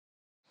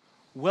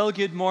Well,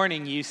 good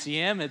morning,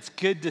 UCM. It's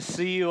good to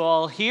see you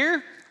all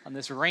here on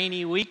this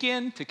rainy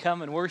weekend to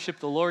come and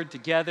worship the Lord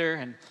together.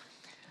 And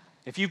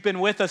if you've been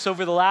with us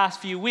over the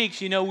last few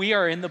weeks, you know we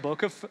are in the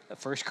book of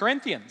 1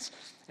 Corinthians,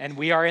 and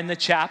we are in the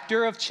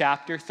chapter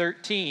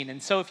 13. And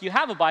so if you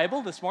have a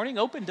Bible this morning,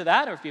 open to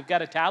that, or if you've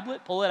got a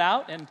tablet, pull it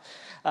out and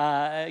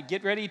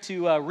get ready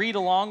to read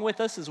along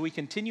with us as we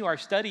continue our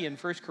study in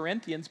 1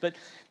 Corinthians. But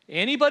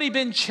anybody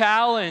been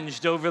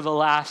challenged over the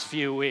last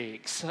few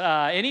weeks?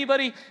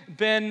 Anybody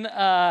been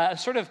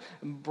sort of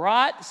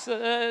brought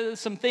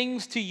some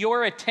things to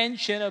your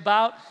attention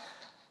about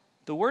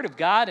the Word of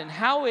God and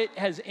how it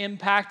has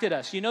impacted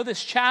us? You know,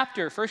 this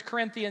chapter, 1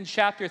 Corinthians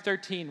chapter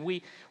 13,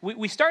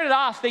 we started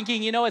off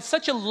thinking, you know, it's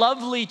such a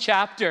lovely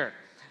chapter.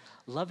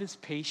 Love is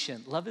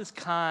patient, love is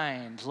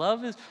kind,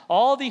 love is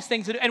all these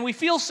things. And we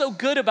feel so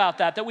good about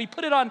that we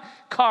put it on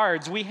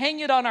cards, we hang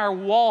it on our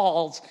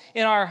walls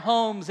in our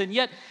homes. And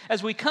yet,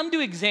 as we come to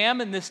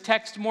examine this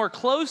text more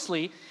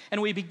closely and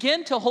we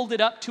begin to hold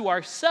it up to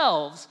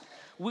ourselves,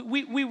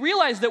 we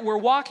realize that we're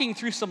walking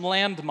through some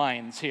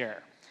landmines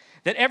here.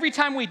 That every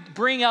time we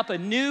bring up a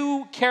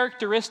new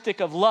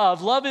characteristic of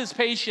love, love is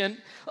patient,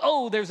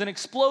 there's an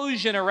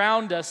explosion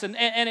around us.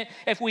 And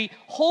if we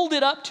hold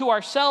it up to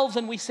ourselves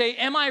and we say,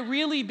 am I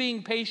really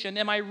being patient?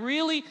 Am I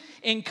really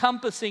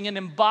encompassing and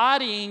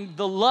embodying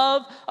the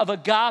love of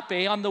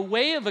agape, on the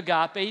way of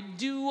agape?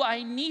 Do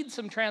I need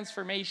some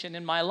transformation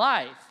in my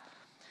life?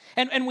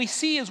 And we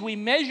see as we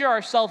measure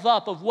ourselves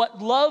up of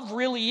what love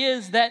really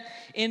is, that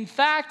in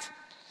fact,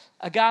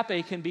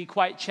 agape can be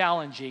quite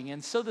challenging.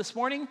 And so this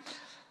morning,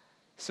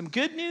 some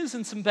good news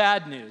and some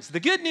bad news. The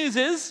good news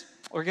is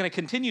we're going to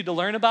continue to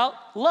learn about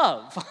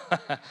love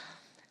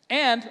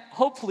and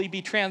hopefully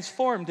be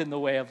transformed in the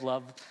way of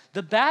love.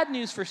 The bad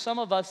news for some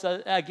of us,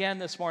 again,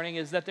 this morning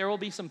is that there will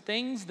be some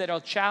things that will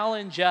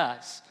challenge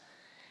us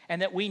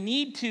and that we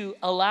need to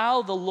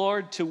allow the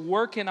Lord to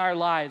work in our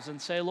lives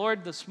and say,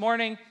 Lord, this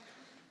morning,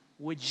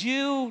 would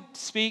you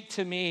speak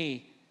to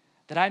me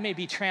that I may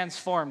be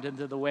transformed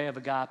into the way of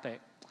agape?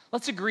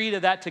 Let's agree to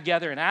that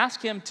together and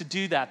ask him to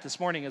do that this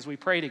morning as we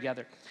pray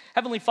together.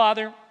 Heavenly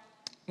Father,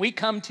 we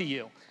come to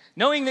you,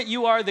 knowing that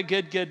you are the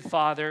good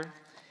Father.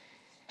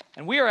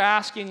 And we are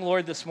asking,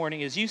 Lord, this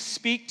morning, as you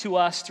speak to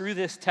us through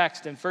this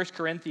text in 1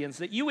 Corinthians,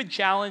 that you would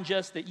challenge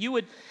us, that you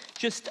would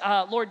just,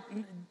 Lord,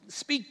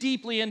 speak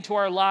deeply into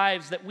our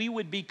lives, that we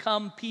would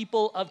become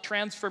people of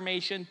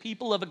transformation,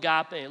 people of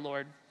agape,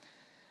 Lord.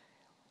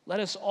 Let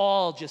us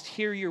all just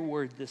hear your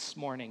word this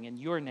morning in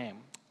your name.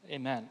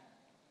 Amen.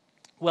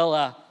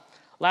 Well,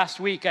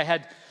 last week I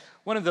had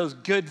one of those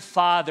good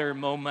father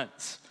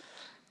moments.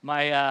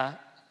 My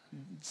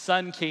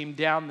son came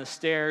down the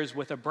stairs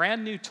with a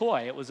brand new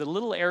toy. It was a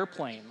little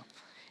airplane,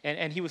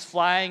 and he was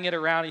flying it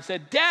around. He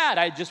said, Dad,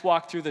 I just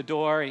walked through the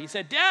door, and he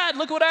said, Dad,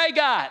 look what I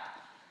got,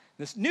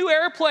 this new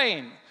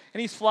airplane. And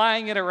he's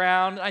flying it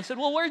around. And I said,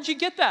 well, where'd you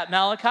get that,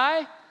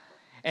 Malachi?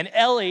 And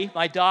Ellie,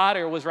 my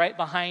daughter, was right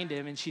behind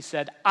him, and she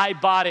said, I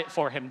bought it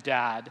for him,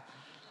 Dad.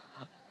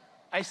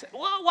 I said,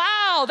 well,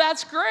 wow,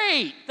 that's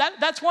great.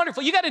 That's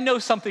wonderful. You got to know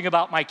something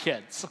about my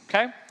kids,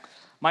 okay?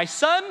 My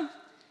son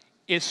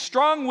is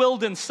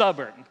strong-willed and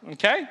stubborn,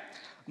 okay?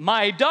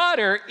 My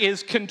daughter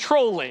is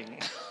controlling.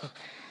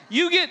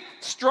 You get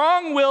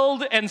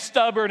strong-willed and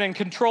stubborn and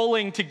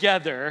controlling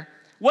together,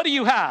 what do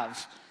you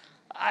have?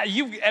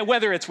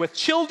 Whether it's with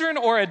children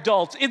or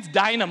adults, it's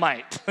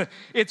dynamite.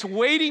 It's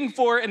waiting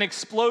for an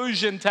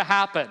explosion to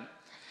happen.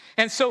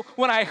 And so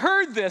when I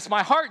heard this,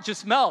 my heart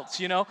just melts,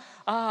 you know.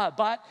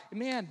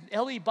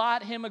 Ellie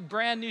bought him a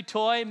brand new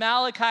toy.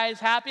 Malachi is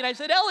happy. And I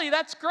said, Ellie,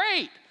 that's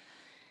great.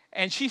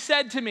 And she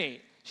said to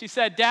me,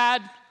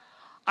 Dad,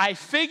 I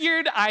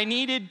figured I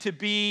needed to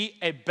be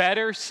a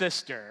better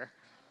sister,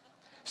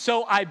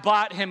 so I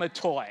bought him a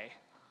toy.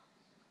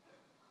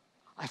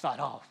 I thought,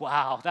 oh,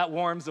 wow, that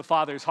warms the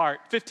father's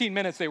heart. 15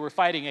 minutes they were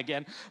fighting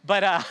again.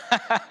 But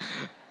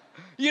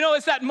you know,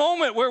 it's that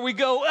moment where we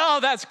go, oh,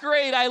 that's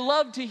great. I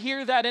love to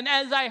hear that. And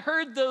as I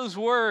heard those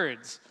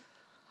words,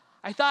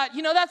 I thought,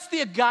 you know, that's the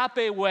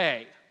agape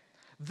way,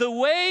 the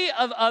way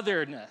of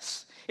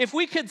otherness. If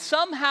we could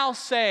somehow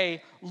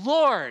say,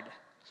 Lord,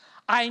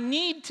 I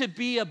need to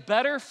be a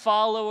better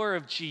follower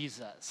of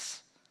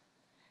Jesus,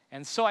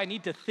 and so I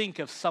need to think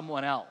of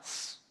someone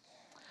else.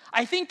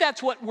 I think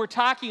that's what we're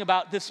talking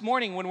about this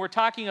morning when we're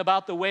talking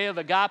about the way of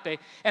agape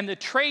and the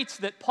traits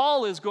that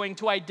Paul is going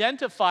to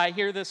identify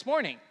here this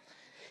morning.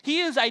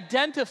 He is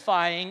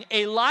identifying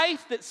a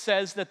life that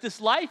says that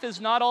this life is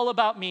not all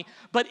about me,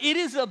 but it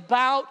is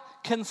about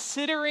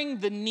considering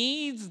the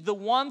needs, the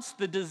wants,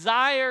 the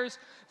desires,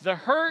 the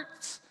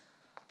hurts,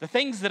 the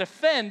things that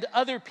offend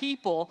other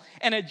people,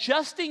 and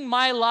adjusting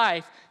my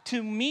life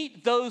to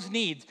meet those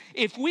needs.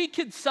 If we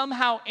could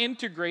somehow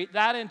integrate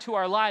that into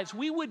our lives,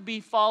 we would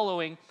be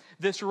following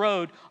this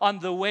road on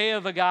the way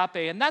of agape.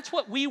 And that's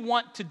what we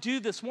want to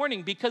do this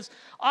morning, because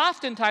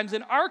oftentimes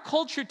in our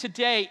culture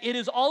today, it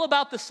is all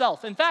about the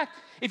self. In fact,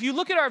 if you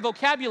look at our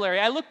vocabulary,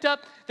 I looked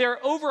up, there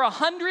are over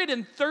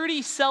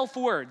 130 self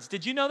words.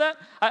 Did you know that?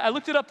 I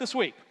looked it up this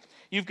week.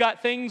 You've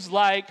got things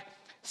like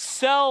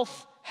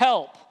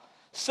self-help,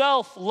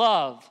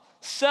 self-love,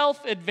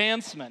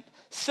 self-advancement,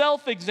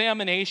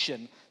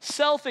 self-examination,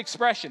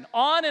 self-expression,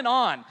 on and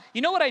on.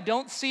 You know what I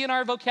don't see in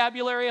our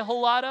vocabulary a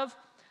whole lot of?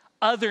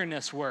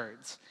 Otherness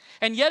words.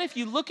 And yet if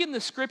you look in the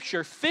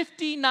scripture,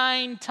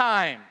 59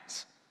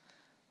 times,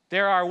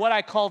 there are what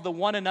I call the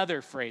one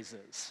another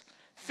phrases.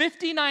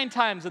 59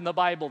 times in the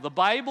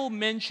Bible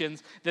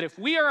mentions that if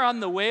we are on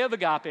the way of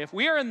agape, if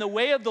we are in the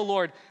way of the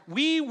Lord,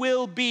 we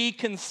will be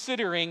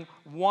considering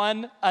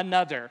one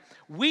another.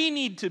 We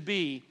need to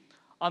be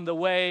on the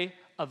way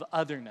of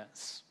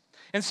otherness.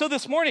 And so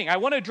this morning, I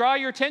want to draw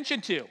your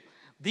attention to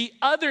the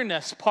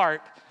otherness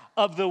part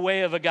of the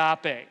way of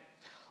agape.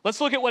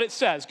 Let's look at what it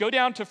says. Go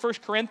down to 1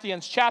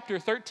 Corinthians chapter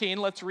 13.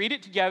 Let's read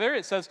it together.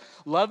 It says,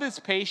 love is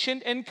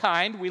patient and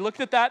kind. We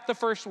looked at that the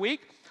first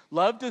week.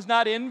 Love does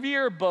not envy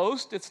or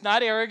boast. It's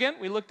not arrogant.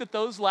 We looked at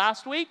those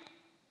last week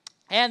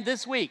and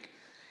this week.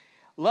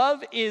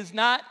 Love is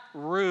not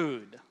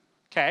rude.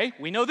 Okay,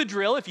 we know the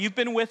drill. If you've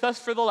been with us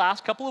for the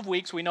last couple of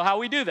weeks, we know how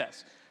we do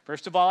this.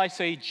 First of all, I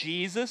say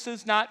Jesus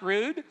is not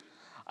rude.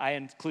 I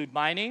include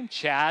my name.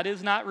 Chad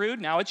is not rude.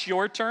 Now it's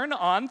your turn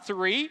on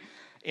 3.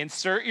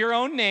 Insert your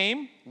own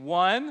name.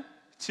 1,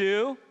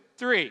 2,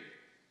 3.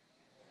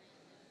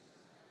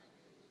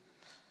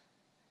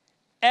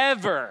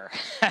 Ever.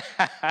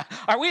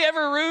 Are we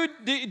ever rude?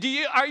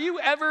 Are you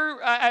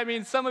ever, I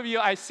mean, some of you,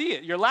 I see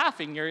it. You're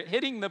laughing. You're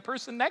hitting the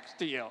person next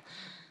to you.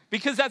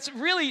 Because that's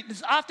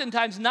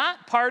oftentimes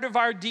not part of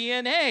our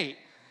DNA.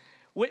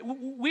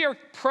 We are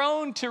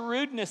prone to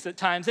rudeness at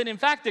times. And in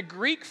fact, the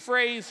Greek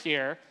phrase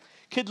here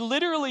could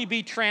literally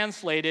be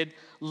translated,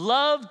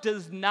 love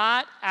does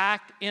not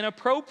act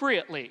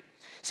inappropriately.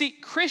 See,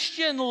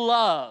 Christian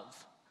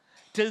love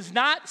does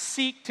not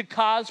seek to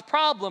cause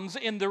problems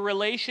in the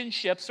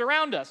relationships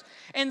around us.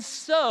 And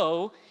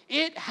so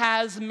it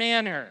has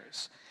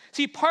manners.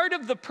 See, part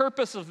of the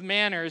purpose of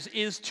manners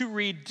is to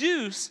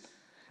reduce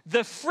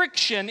the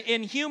friction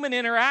in human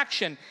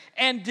interaction.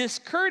 And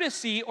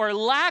discourtesy or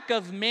lack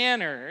of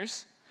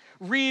manners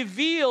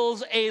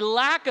reveals a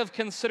lack of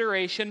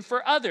consideration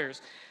for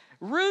others.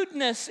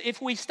 Rudeness, if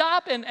we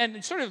stop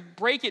and sort of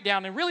break it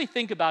down and really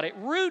think about it,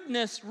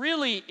 rudeness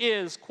really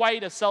is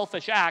quite a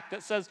selfish act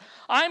that says,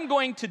 I'm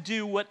going to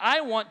do what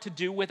I want to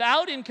do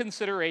without in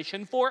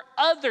consideration for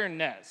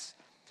otherness.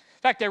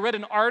 In fact, I read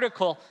an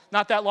article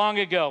not that long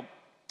ago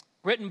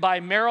written by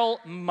Meryl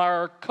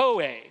Marcoe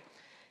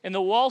in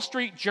the Wall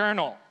Street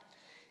Journal.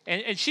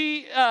 And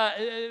she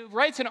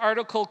writes an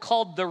article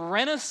called The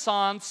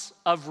Renaissance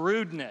of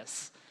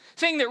Rudeness,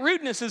 saying that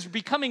rudeness is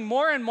becoming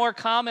more and more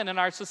common in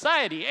our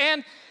society.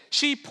 And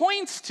she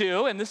points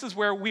to, and this is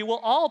where we will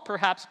all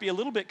perhaps be a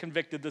little bit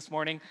convicted this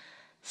morning,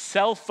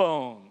 cell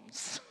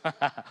phones.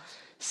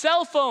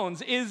 Cell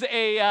phones is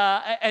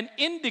an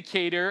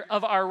indicator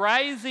of our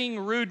rising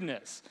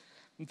rudeness.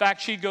 In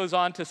fact, she goes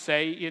on to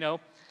say,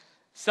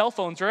 cell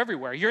phones are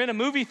everywhere. You're in a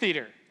movie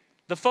theater.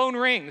 The phone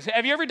rings.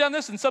 Have you ever done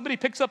this and somebody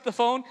picks up the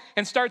phone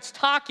and starts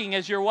talking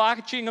as you're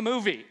watching a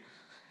movie?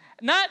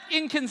 Not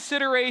in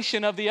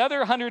consideration of the other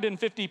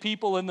 150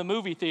 people in the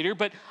movie theater,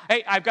 but,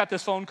 hey, I've got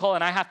this phone call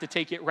and I have to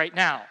take it right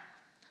now.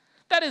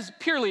 That is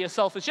purely a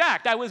selfish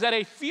act. I was at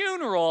a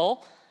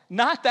funeral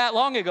not that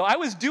long ago. I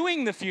was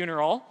doing the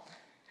funeral,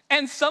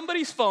 and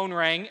somebody's phone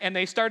rang, and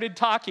they started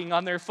talking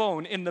on their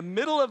phone in the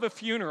middle of a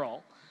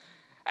funeral.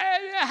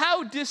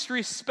 How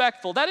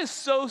disrespectful. That is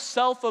so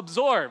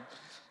self-absorbed.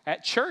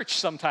 At church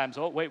sometimes,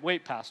 oh,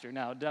 wait, Pastor,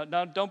 now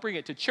don't bring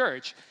it to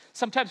church.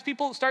 Sometimes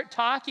people start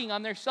talking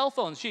on their cell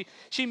phones.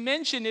 She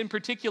mentioned in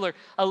particular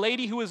a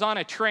lady who was on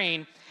a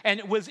train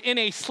and was in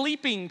a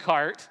sleeping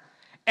cart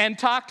and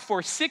talked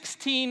for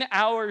 16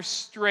 hours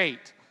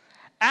straight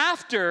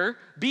after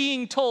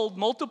being told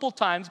multiple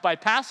times by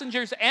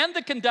passengers and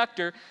the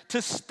conductor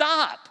to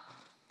stop.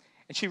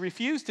 And she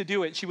refused to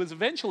do it. She was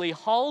eventually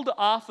hauled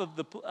off of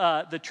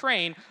the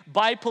train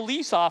by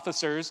police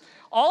officers,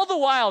 all the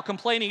while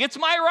complaining, it's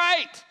my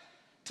right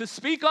to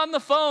speak on the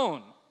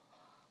phone.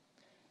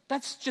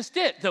 That's just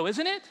it, though,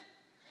 isn't it?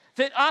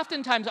 That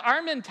oftentimes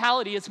our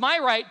mentality, it's my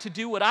right to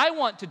do what I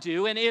want to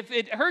do, and if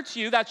it hurts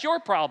you, that's your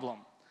problem.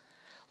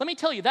 Let me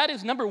tell you, that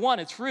is number one,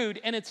 it's rude,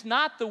 and it's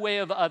not the way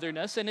of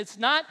otherness, and it's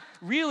not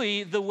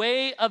really the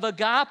way of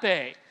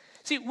agape.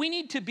 See, we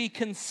need to be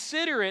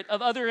considerate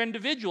of other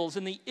individuals,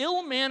 and the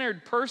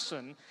ill-mannered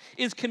person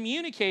is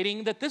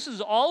communicating that this is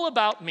all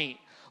about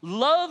me.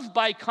 Love,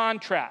 by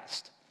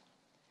contrast,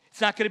 it's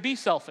not going to be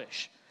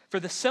selfish for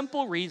the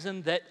simple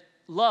reason that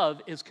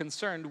love is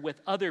concerned with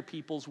other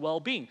people's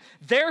well-being.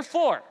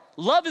 Therefore,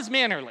 love is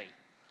mannerly.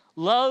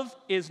 Love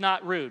is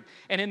not rude.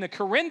 And in the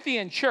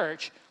Corinthian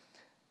church,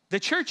 the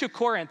church of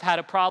Corinth had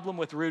a problem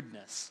with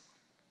rudeness.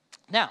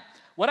 Now,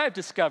 what I've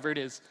discovered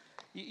is,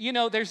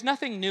 there's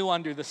nothing new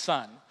under the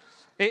sun.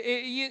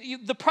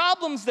 The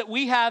problems that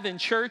we have in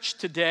church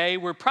today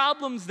were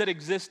problems that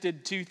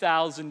existed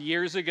 2,000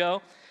 years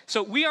ago.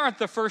 So we aren't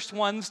the first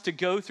ones to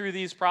go through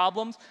these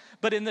problems.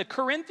 But in the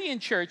Corinthian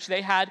church,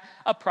 they had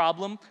a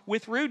problem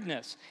with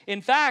rudeness.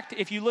 In fact,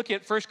 if you look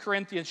at 1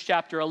 Corinthians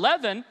chapter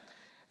 11,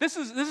 this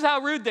is how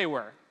rude they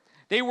were.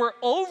 They were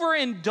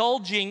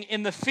overindulging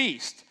in the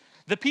feast.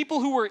 The people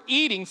who were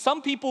eating,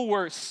 some people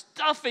were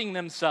stuffing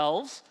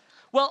themselves,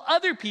 while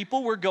other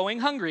people were going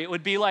hungry. It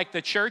would be like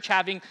the church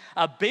having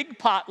a big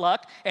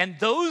potluck, and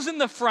those in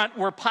the front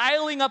were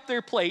piling up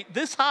their plate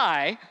this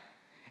high,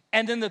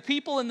 and then the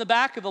people in the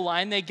back of the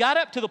line, they got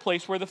up to the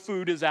place where the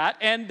food is at,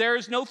 and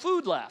there's no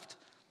food left.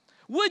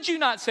 Would you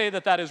not say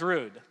that that is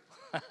rude?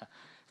 Of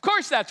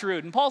course that's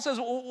rude. And Paul says,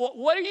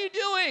 what are you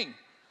doing?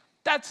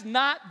 That's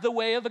not the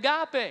way of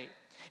agape.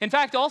 In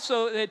fact,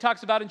 also, it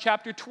talks about in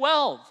chapter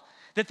 12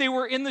 that they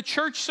were in the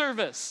church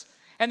service,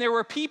 and there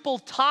were people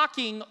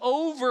talking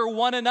over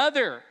one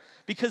another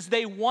because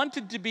they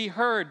wanted to be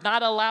heard,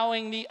 not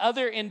allowing the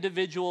other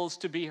individuals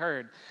to be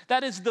heard.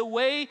 That is the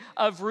way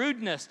of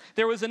rudeness.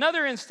 There was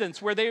another instance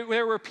where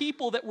there were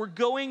people that were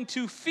going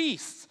to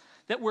feasts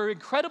that were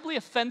incredibly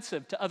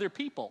offensive to other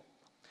people.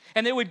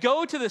 And they would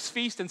go to this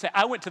feast and say,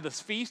 I went to this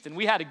feast and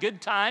we had a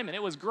good time and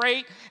it was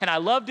great and I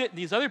loved it. And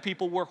these other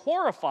people were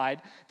horrified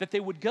that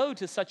they would go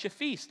to such a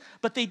feast.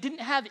 But they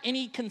didn't have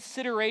any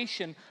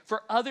consideration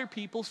for other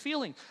people's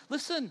feelings.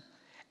 Listen,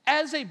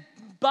 as a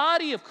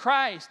body of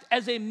Christ,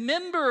 as a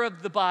member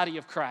of the body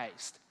of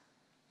Christ,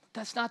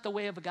 that's not the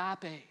way of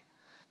agape.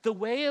 The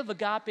way of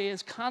agape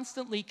is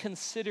constantly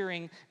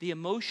considering the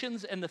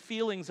emotions and the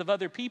feelings of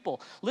other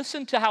people.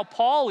 Listen to how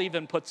Paul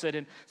even puts it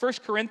in 1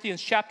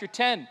 Corinthians chapter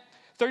 10.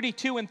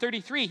 32 and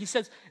 33, he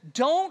says,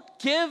 don't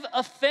give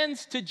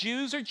offense to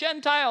Jews or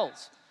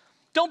Gentiles.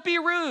 Don't be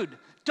rude.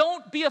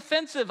 Don't be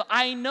offensive.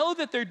 I know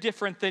that they're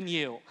different than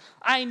you.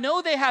 I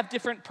know they have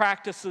different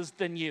practices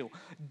than you.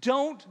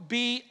 Don't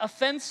be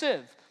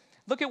offensive.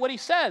 Look at what he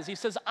says. He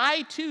says,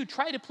 I too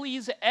try to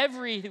please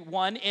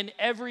everyone in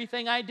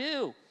everything I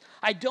do.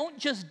 I don't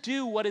just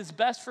do what is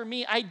best for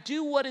me. I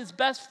do what is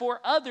best for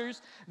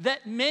others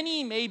that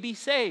many may be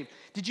saved.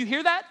 Did you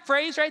hear that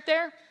phrase right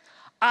there?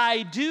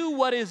 I do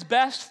what is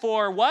best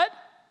for what?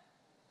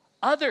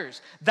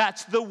 Others.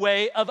 That's the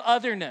way of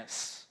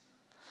otherness.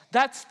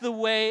 That's the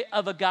way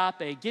of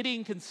agape,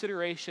 getting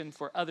consideration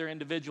for other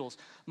individuals.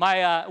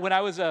 When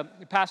I was a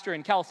pastor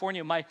in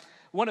California,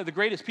 one of the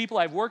greatest people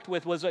I've worked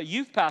with was a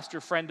youth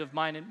pastor friend of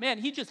mine. And man,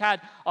 he just had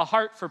a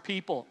heart for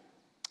people.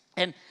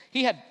 And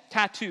he had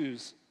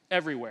tattoos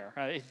everywhere.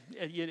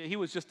 He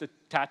was just a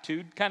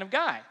tattooed kind of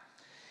guy.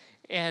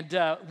 And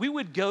we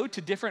would go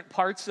to different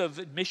parts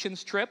of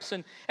missions trips.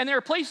 And there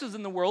are places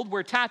in the world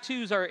where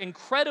tattoos are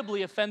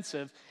incredibly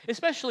offensive,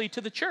 especially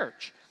to the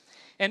church.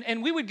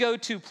 And we would go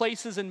to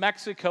places in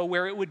Mexico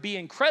where it would be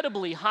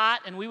incredibly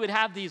hot, and we would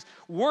have these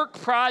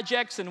work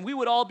projects, and we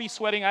would all be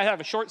sweating. I'd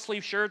have a short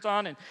sleeve shirt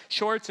on and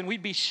shorts, and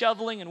we'd be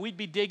shoveling, and we'd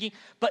be digging.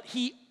 But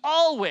he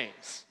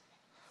always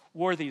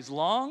wore these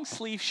long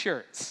sleeve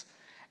shirts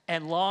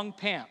and long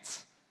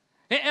pants.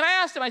 And I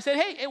asked him, I said,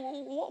 hey,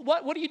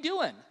 what are you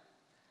doing?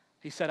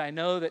 He said, I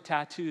know that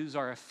tattoos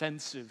are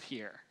offensive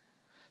here,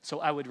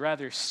 so I would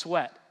rather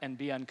sweat and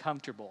be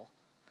uncomfortable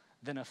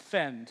than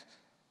offend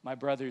my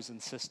brothers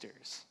and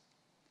sisters.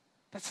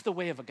 That's the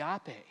way of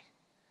agape.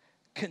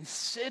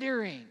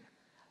 Considering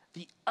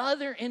the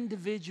other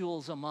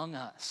individuals among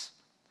us.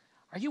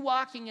 Are you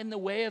walking in the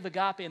way of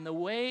agape, in the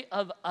way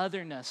of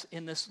otherness,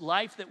 in this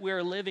life that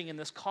we're living, in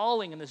this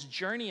calling, in this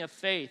journey of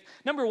faith?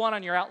 Number one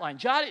on your outline,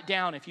 jot it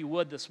down if you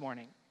would this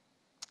morning.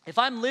 If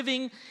I'm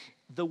living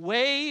the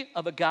way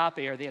of agape,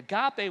 or the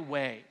agape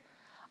way,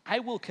 I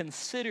will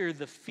consider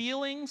the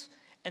feelings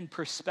and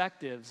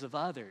perspectives of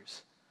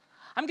others.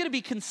 I'm going to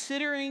be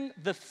considering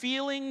the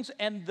feelings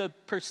and the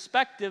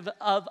perspective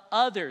of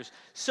others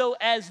so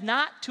as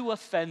not to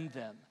offend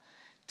them,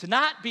 to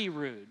not be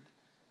rude,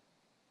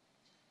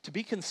 to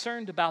be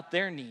concerned about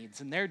their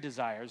needs and their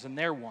desires and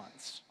their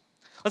wants.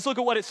 Let's look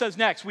at what it says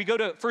next. We go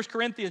to 1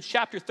 Corinthians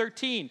chapter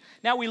 13.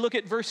 Now we look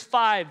at verse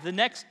 5, the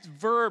next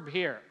verb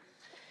here.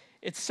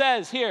 It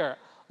says here,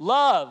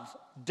 love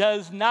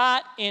does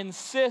not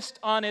insist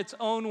on its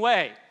own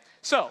way.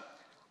 So,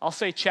 I'll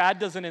say Chad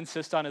doesn't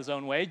insist on his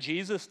own way.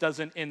 Jesus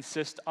doesn't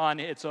insist on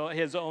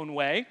his own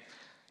way.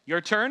 Your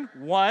turn.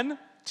 1,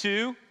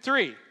 2,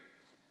 3.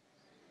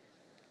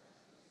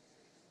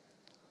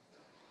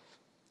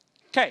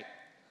 Okay,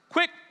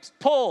 quick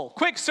poll,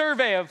 quick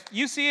survey of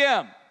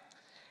UCM.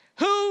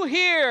 Who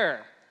here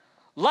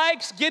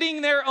likes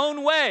getting their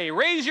own way?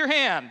 Raise your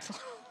hand.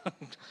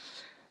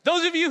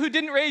 Those of you who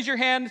didn't raise your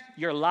hand,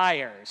 you're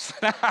liars.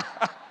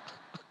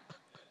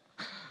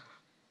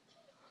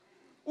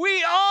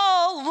 We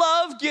all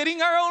love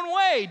getting our own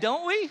way,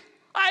 don't we?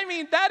 I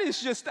mean, that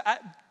is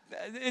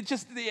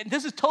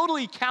this is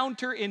totally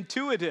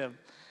counterintuitive.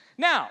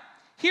 Now,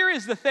 here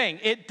is the thing.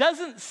 It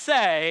doesn't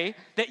say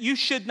that you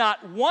should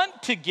not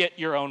want to get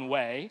your own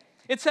way.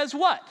 It says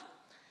what?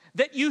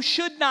 That you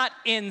should not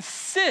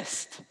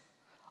insist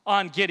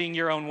on getting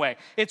your own way.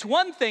 It's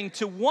one thing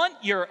to want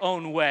your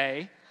own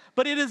way,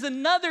 but it is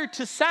another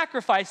to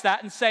sacrifice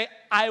that and say,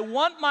 I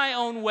want my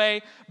own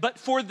way, but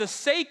for the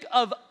sake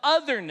of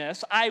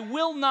otherness, I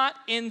will not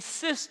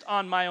insist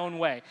on my own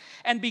way.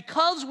 And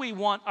because we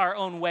want our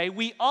own way,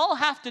 we all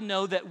have to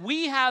know that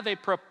we have a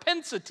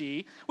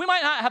propensity. We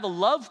might not have a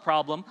love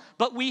problem,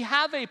 but we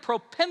have a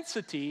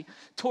propensity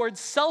towards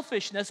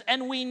selfishness,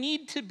 and we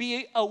need to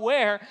be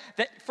aware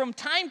that from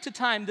time to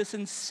time, this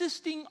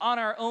insisting on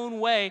our own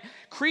way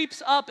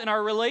creeps up in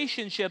our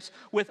relationships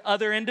with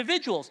other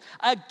individuals.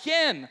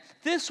 Again,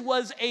 this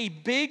was a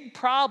big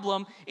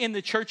problem in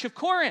the church of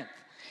Corinth.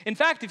 In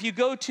fact, if you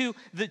go to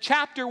the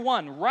chapter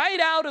 1, right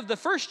out of the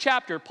first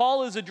chapter,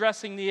 Paul is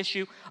addressing the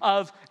issue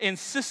of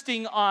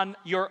insisting on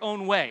your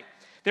own way.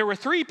 There were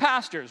 3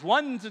 pastors.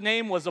 One's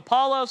name was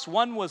Apollos,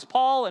 one was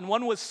Paul, and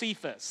one was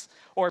Cephas,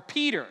 or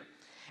Peter.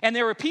 And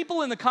there were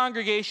people in the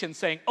congregation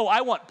saying, oh,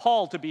 I want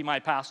Paul to be my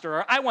pastor,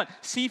 or I want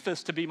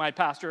Cephas to be my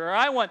pastor, or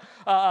I want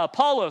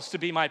Apollos to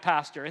be my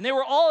pastor. And they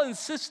were all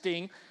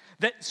insisting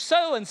that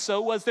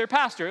so-and-so was their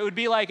pastor. It would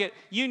be like at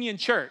Union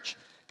Church.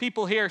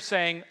 People here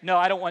saying, no,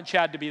 I don't want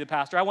Chad to be the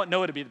pastor. I want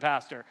Noah to be the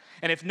pastor.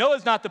 And if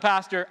Noah's not the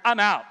pastor, I'm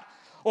out.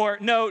 Or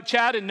no,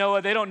 Chad and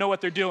Noah, they don't know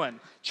what they're doing.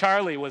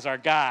 Charlie was our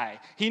guy.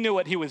 He knew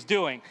what he was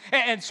doing.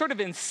 And sort of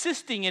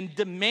insisting and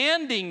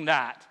demanding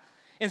that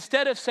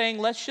instead of saying,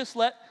 let's just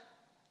let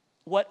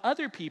what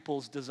other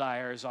people's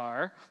desires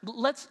are,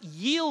 let's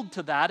yield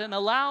to that and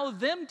allow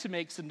them to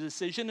make some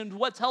decision and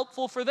what's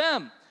helpful for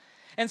them.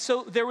 And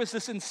so there was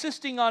this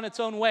insisting on its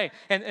own way.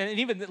 And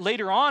even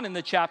later on in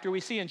the chapter, we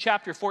see in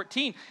chapter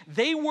 14,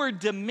 they were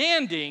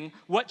demanding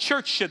what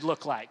church should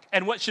look like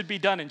and what should be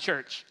done in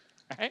church.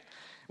 Right?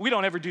 We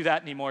don't ever do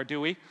that anymore,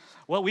 do we?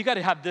 Well, we've got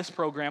to have this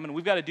program, and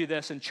we've got to do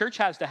this, and church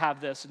has to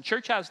have this, and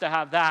church has to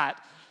have that.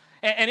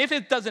 And if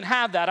it doesn't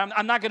have that,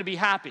 I'm not going to be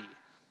happy.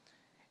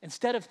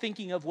 Instead of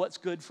thinking of what's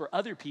good for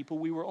other people,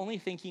 we were only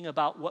thinking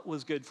about what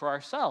was good for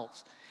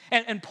ourselves.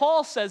 And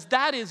Paul says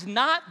that is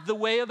not the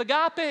way of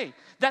agape.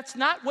 That's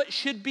not what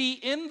should be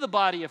in the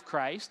body of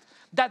Christ.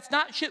 That's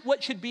not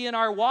what should be in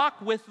our walk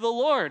with the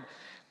Lord.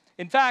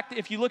 In fact,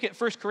 if you look at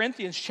 1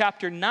 Corinthians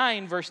chapter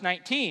 9, verse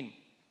 19,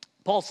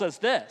 Paul says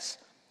this.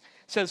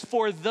 It says,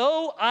 for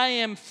though I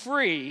am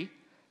free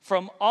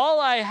from all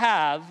I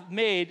have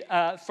made,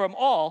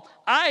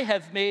 I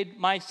have made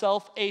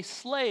myself a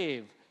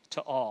slave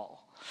to all.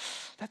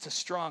 That's a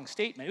strong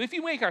statement. If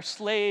you make our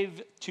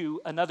slave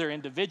to another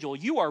individual,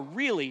 you are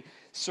really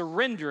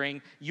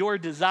surrendering your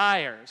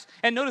desires.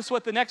 And notice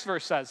what the next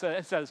verse says.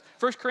 It says,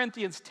 1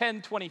 Corinthians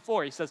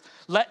 10:24, he says,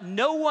 let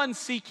no one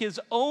seek his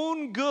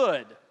own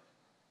good,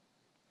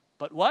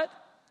 but what?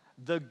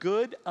 The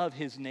good of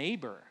his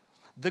neighbor,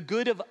 the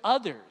good of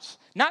others.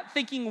 Not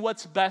thinking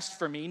what's best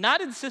for me, not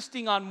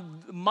insisting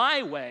on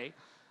my way,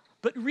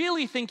 but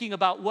really thinking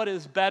about what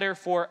is better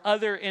for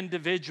other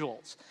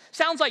individuals.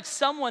 Sounds like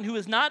someone who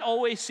is not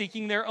always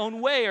seeking their own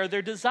way or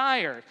their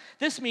desire.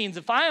 This means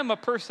if I am a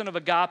person of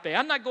agape,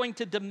 I'm not going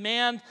to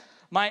demand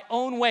my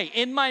own way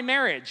in my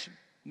marriage,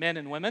 men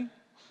and women.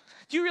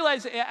 Do you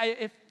realize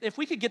if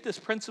we could get this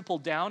principle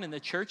down in the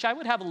church, I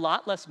would have a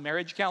lot less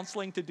marriage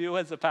counseling to do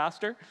as a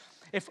pastor?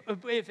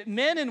 If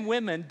men and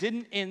women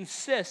didn't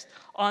insist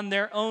on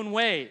their own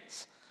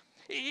ways.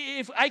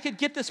 If I could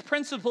get this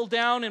principle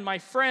down in my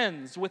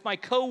friends, with my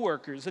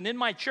coworkers, and in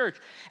my church.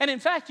 And in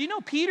fact, you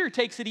know, Peter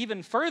takes it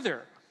even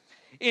further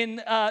in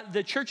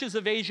the churches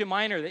of Asia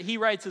Minor that he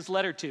writes his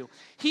letter to.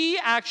 He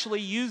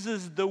actually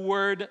uses the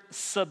word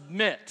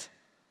submit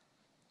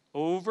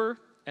over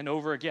and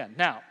over again.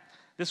 Now,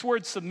 this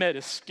word submit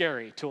is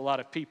scary to a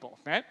lot of people,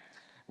 right?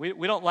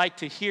 We don't like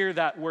to hear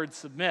that word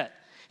submit.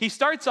 He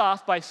starts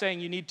off by saying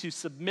you need to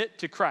submit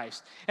to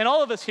Christ. And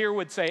all of us here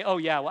would say, oh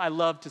yeah, well, I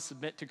love to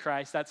submit to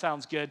Christ. That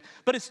sounds good.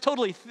 But it's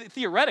totally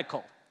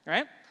theoretical,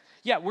 right?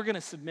 Yeah, we're going to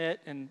submit.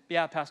 And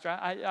yeah, Pastor,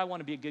 I want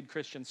to be a good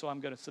Christian, so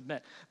I'm going to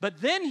submit. But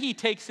then he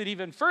takes it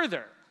even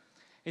further.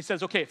 He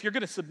says, okay, if you're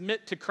going to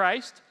submit to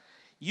Christ,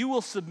 you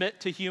will submit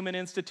to human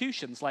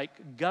institutions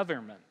like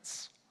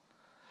governments.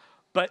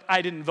 But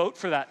I didn't vote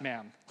for that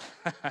man.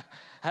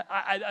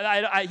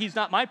 He's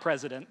not my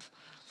president.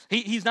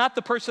 He's not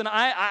the person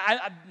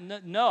I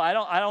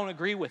don't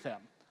agree with him.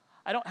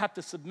 I don't have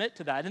to submit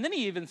to that. And then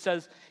he even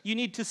says, you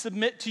need to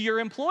submit to your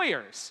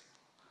employers.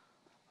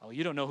 Oh,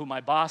 you don't know who my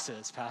boss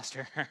is,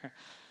 Pastor.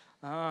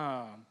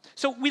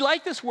 So we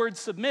like this word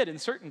submit in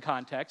certain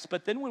contexts,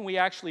 but then when we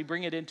actually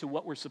bring it into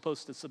what we're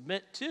supposed to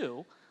submit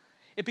to,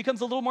 it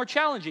becomes a little more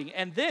challenging.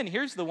 And then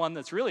here's the one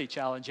that's really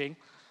challenging.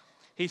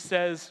 He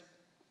says,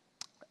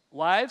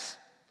 wives,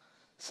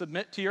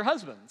 submit to your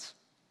husbands.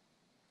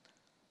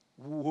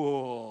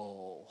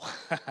 Whoa.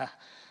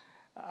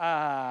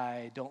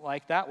 I don't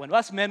like that one.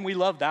 Us men, we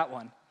love that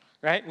one,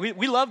 right?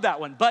 We love that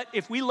one. But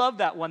if we love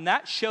that one,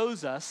 that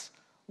shows us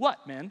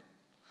what, men?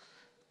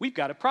 We've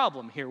got a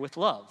problem here with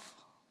love.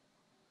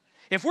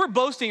 If we're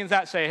boasting and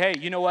that say, hey,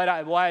 you know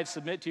what, wives,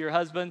 submit to your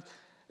husbands,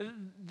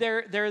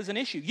 there is an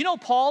issue. You know,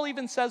 Paul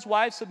even says,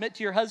 wives, submit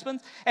to your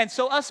husbands. And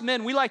so us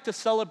men, we like to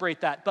celebrate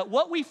that. But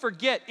what we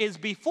forget is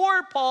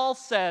before Paul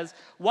says,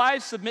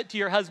 wives, submit to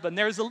your husband,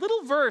 there's a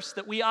little verse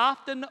that we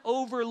often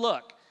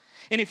overlook.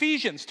 In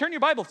Ephesians, turn your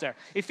Bibles there.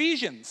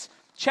 Ephesians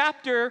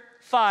chapter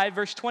 5,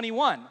 verse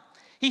 21.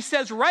 He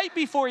says, right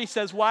before he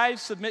says,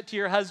 wives, submit to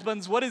your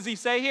husbands, what does he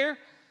say here?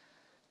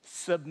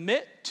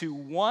 Submit to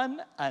one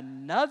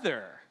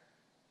another.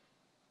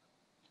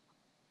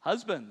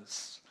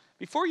 Husbands,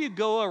 before you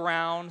go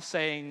around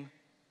saying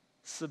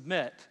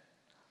submit,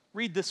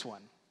 read this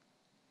one,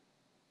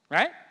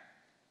 right?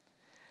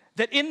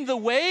 That in the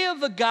way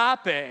of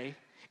agape,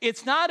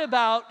 it's not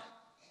about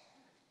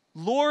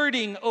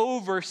lording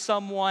over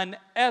someone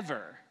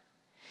ever.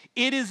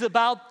 It is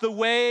about the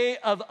way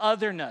of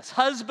otherness.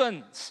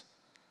 Husbands,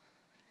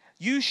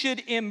 you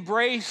should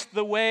embrace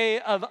the way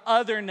of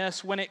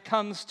otherness when it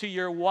comes to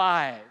your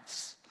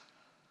wives.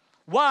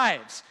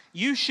 Wives,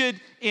 you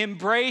should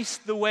embrace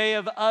the way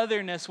of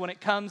otherness when it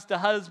comes to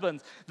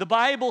husbands. The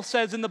Bible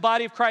says in the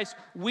body of Christ,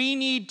 we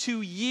need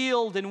to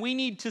yield and we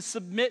need to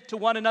submit to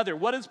one another.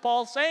 What is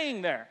Paul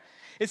saying there?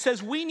 It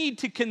says we need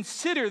to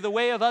consider the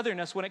way of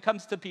otherness when it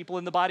comes to people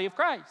in the body of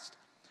Christ.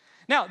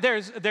 Now,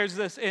 there's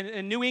this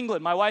in New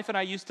England. My wife and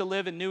I used to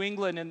live in New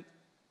England in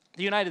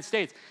the United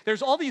States.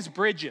 There's all these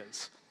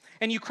bridges.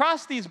 And you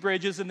cross these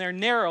bridges, and they're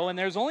narrow, and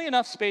there's only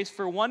enough space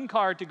for one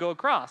car to go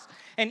across.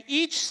 And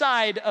each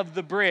side of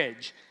the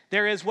bridge,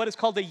 there is what is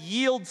called a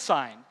yield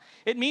sign.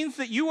 It means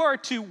that you are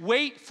to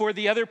wait for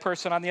the other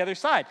person on the other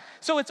side.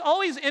 So it's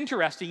always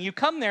interesting. You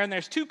come there, and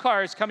there's two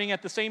cars coming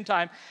at the same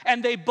time,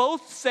 and they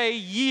both say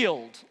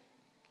yield.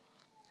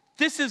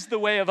 This is the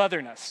way of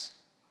otherness,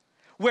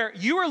 where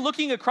you are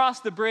looking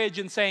across the bridge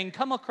and saying,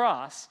 come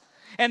across,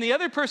 and the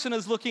other person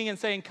is looking and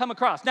saying, come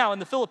across. Now, in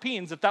the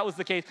Philippines, if that was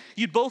the case,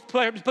 you'd both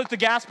put the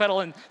gas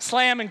pedal and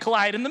slam and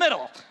collide in the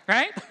middle,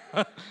 right?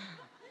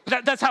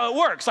 That's how it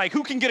works. Like,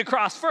 who can get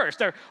across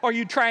first? Or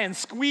you try and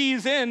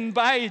squeeze in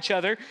by each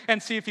other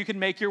and see if you can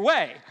make your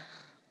way.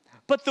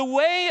 But the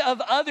way of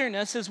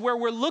otherness is where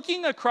we're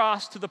looking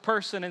across to the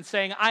person and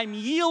saying, I'm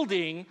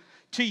yielding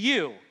to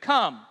you.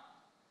 Come.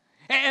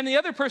 And the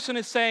other person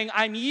is saying,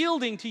 I'm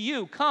yielding to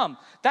you, come.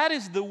 That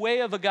is the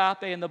way of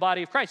agape in the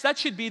body of Christ. That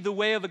should be the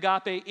way of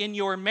agape in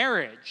your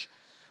marriage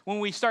when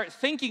we start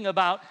thinking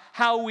about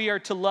how we are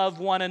to love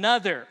one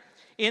another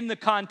in the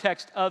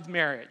context of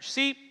marriage.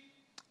 See,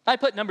 I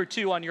put number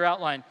 2 on your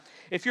outline.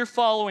 If you're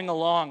following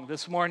along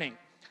this morning,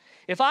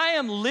 if I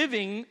am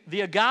living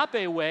the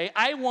agape way,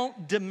 I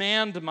won't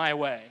demand my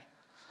way.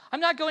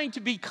 I'm not going to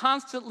be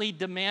constantly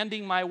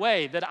demanding my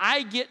way, that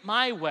I get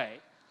my way.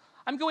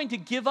 I'm going to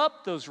give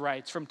up those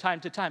rights from time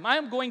to time. I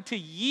am going to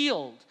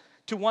yield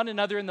to one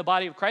another in the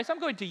body of Christ. I'm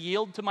going to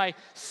yield to my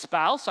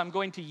spouse. I'm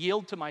going to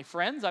yield to my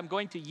friends. I'm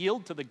going to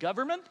yield to the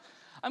government.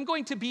 I'm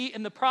going to be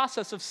in the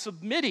process of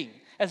submitting.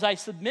 As I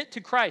submit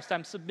to Christ,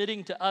 I'm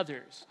submitting to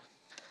others.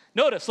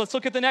 Notice, let's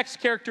look at the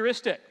next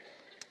characteristic.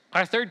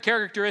 Our third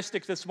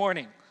characteristic this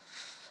morning.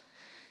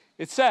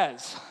 It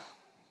says,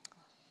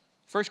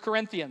 1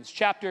 Corinthians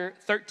chapter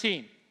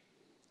 13.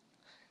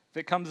 If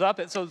it comes up,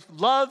 it says,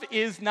 love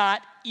is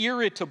not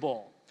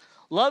irritable.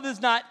 Love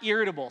is not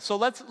irritable. So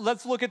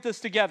let's look at this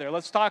together.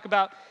 Let's talk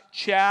about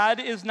Chad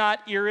is not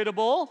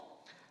irritable.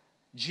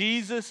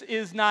 Jesus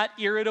is not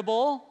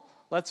irritable.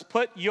 Let's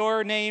put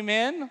your name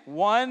in.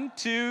 1,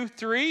 2,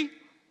 3.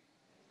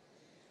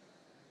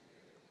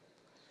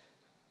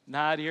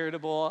 Not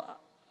irritable.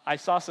 I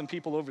saw some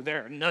people over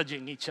there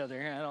nudging each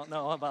other. I don't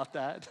know about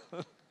that.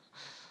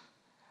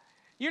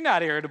 You're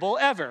not irritable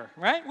ever,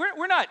 right?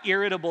 We're not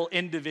irritable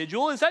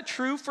individual. Is that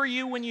true for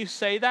you when you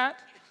say that?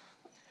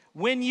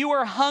 When you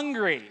are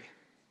hungry,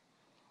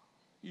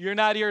 you're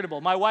not irritable.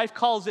 My wife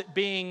calls it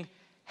being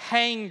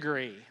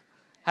hangry.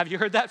 Have you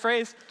heard that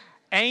phrase?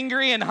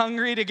 Angry and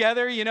hungry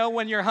together. You know,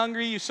 when you're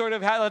hungry, you sort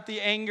of let the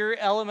anger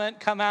element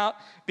come out,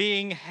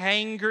 being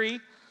hangry.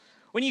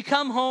 When you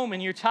come home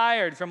and you're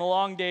tired from a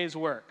long day's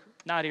work,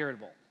 not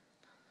irritable.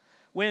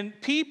 When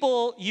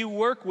people you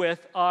work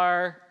with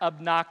are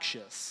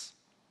obnoxious,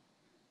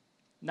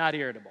 not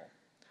irritable.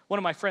 One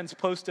of my friends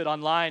posted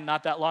online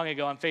not that long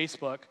ago on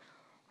Facebook.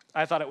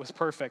 I thought it was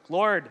perfect.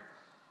 Lord,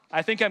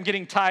 I think I'm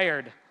getting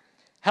tired.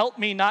 Help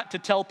me not to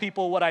tell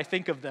people what I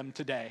think of them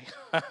today.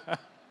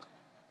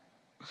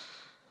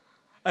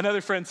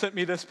 Another friend sent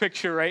me this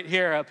picture right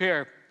here, up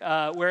here,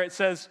 where it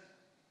says,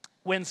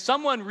 when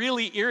someone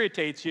really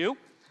irritates you,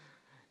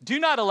 do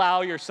not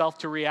allow yourself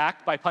to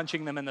react by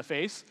punching them in the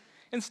face.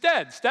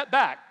 Instead, step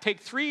back,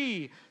 take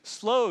 3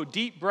 slow,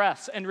 deep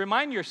breaths, and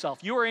remind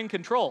yourself you are in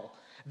control.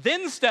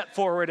 Then step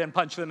forward and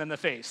punch them in the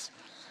face.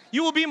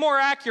 You will be more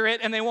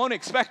accurate and they won't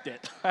expect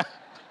it.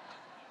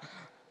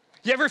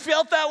 You ever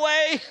felt that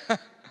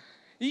way?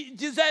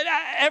 Does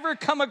that ever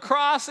come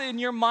across in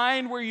your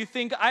mind where you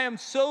think, I am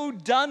so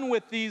done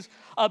with these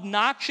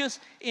obnoxious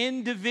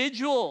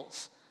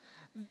individuals?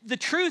 The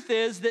truth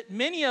is that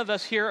many of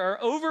us here are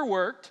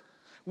overworked,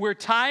 we're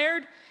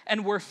tired,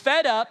 and we're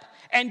fed up,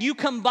 and you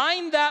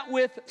combine that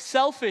with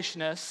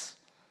selfishness,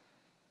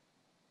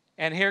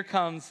 and here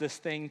comes this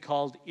thing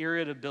called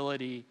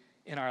irritability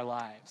in our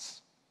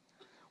lives.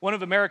 One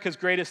of America's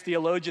greatest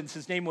theologians,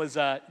 his name was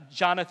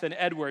Jonathan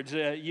Edwards.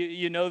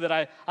 You know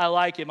that I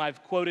like him.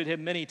 I've quoted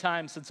him many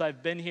times since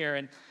I've been here.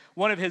 And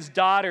One of his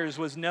daughters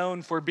was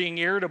known for being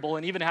irritable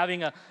and even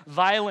having a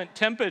violent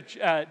temper.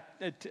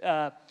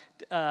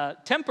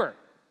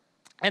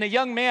 And a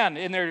young man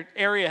in their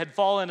area had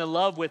fallen in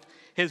love with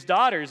his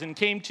daughters and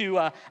came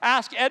to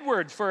ask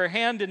Edward for a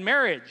hand in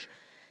marriage.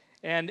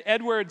 And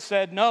Edward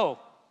said, "No,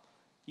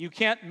 you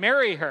can't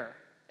marry her."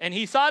 And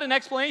he sought an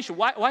explanation.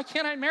 Why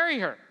can't I marry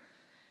her?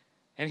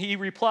 And he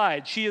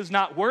replied, "She is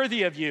not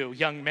worthy of you,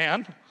 young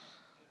man."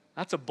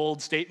 That's a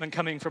bold statement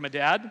coming from a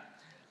dad.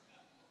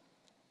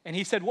 And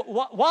he said,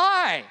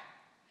 "Why?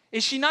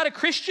 Is she not a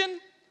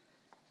Christian?"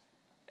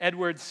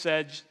 Edward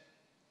said,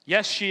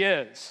 "Yes, she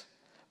is.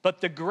 But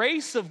the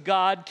grace of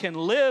God can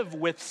live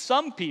with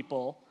some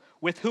people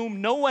with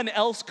whom no one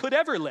else could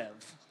ever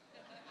live."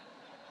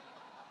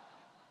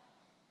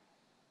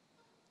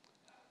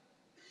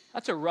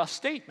 That's a rough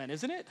statement,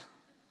 isn't it?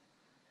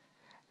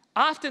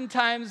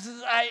 Oftentimes,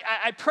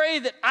 I pray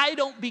that I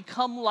don't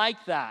become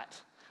like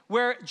that,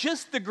 where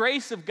just the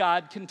grace of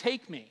God can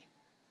take me.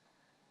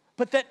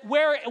 But that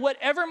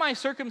whatever my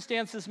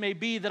circumstances may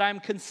be, that I'm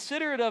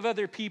considerate of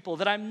other people,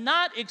 that I'm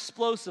not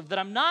explosive, that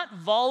I'm not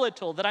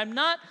volatile, that I'm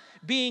not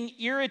being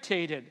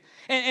irritated.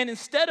 And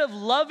instead of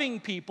loving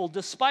people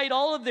despite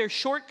all of their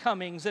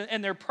shortcomings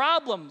and their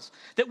problems,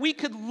 that we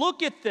could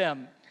look at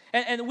them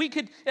and we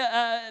could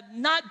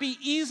not be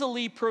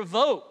easily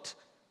provoked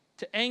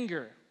to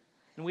anger.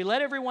 And we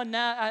let everyone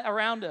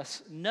around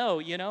us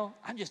know,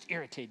 I'm just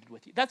irritated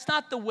with you. That's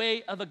not the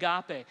way of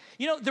agape.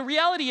 The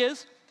reality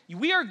is,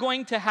 we are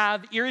going to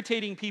have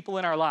irritating people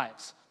in our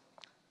lives.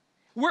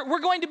 We're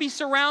going to be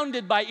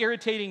surrounded by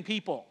irritating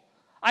people.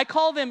 I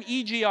call them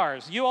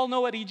EGRs. You all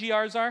know what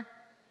EGRs are?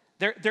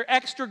 They're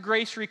extra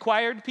grace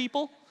required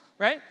people,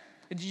 right?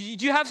 Do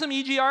you have some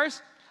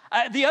EGRs?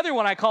 The other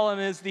one I call them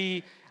is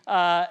the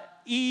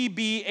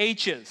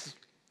EBHs,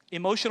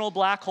 emotional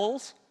black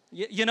holes.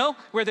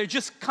 Where they're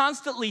just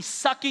constantly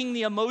sucking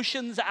the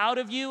emotions out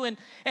of you. And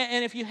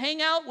if you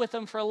hang out with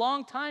them for a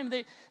long time,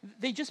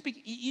 you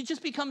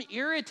just become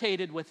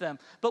irritated with them.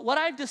 But what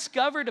I've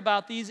discovered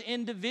about these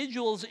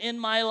individuals in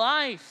my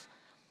life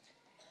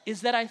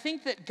is that I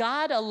think that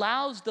God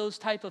allows those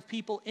type of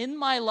people in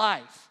my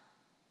life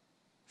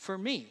for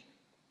me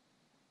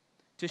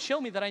to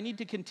show me that I need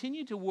to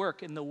continue to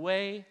work in the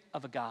way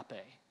of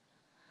agape.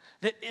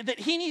 That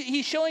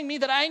he's showing me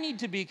that I need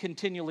to be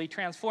continually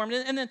transformed.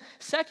 And then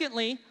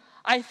secondly,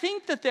 I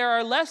think that there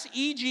are less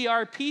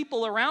EGR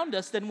people around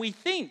us than we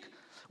think.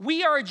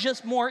 We are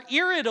just more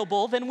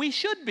irritable than we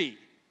should be. Did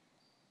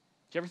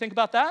you ever think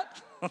about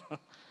that?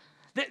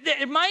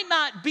 It might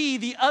not be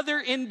the other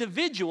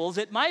individuals,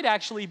 it might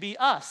actually be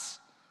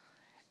us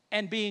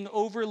and being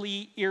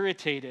overly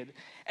irritated.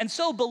 And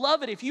so,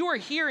 beloved, if you are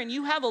here and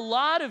you have a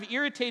lot of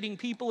irritating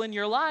people in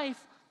your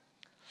life,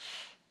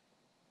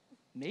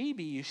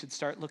 maybe you should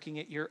start looking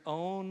at your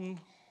own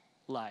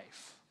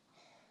life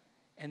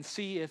and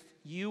see if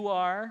you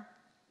are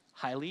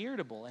highly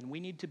irritable and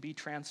we need to be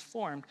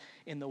transformed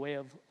in the way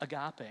of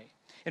agape.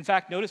 In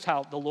fact, notice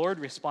how the Lord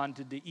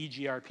responded to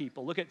EGR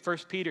people. Look at 1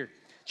 Peter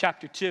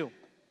chapter 2,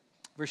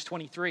 verse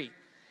 23.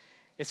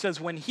 It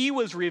says, when he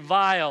was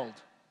reviled,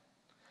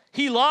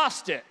 he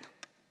lost it.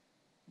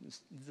 Does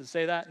it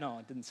say that? No,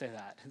 it didn't say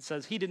that. It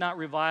says he did not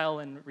revile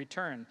in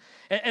return.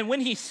 And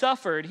when he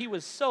suffered, he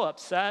was so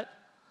upset.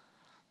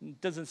 It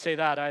doesn't say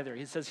that either.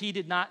 He says he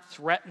did not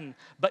threaten,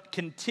 but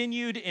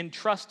continued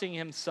entrusting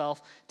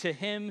himself to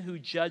him who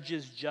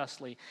judges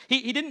justly.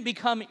 He didn't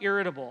become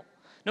irritable.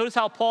 Notice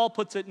how Paul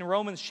puts it in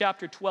Romans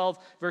chapter 12,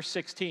 verse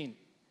 16.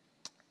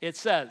 It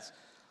says,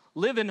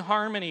 live in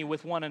harmony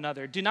with one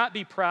another. Do not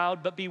be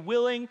proud, but be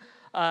willing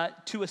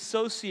to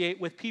associate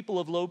with people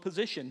of low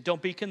position.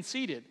 Don't be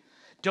conceited.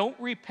 Don't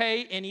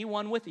repay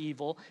anyone with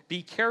evil.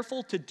 Be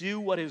careful to do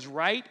what is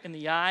right in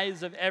the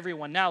eyes of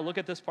everyone. Now, look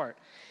at this part.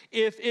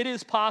 If it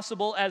is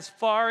possible, as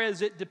far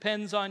as it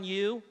depends on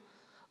you,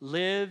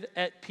 live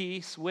at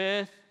peace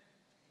with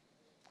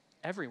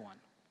everyone,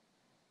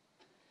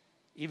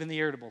 even the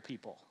irritable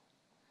people.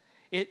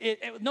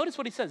 Notice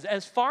what he says.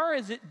 As far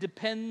as it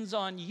depends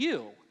on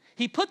you.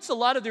 He puts a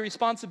lot of the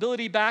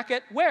responsibility back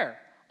at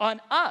where?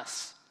 On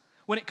us.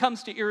 When it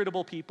comes to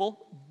irritable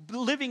people,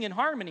 living in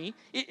harmony,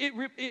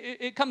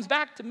 it comes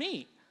back to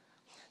me.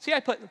 See,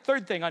 I put the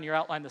third thing on your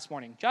outline this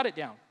morning. Jot it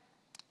down.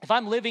 If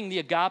I'm living the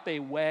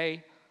agape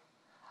way,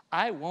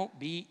 I won't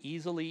be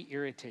easily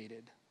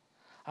irritated.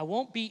 I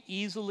won't be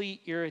easily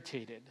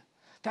irritated.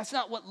 That's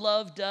not what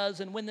love does,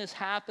 and when this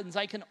happens,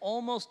 I can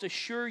almost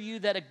assure you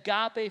that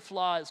agape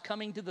flaw is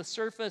coming to the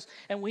surface,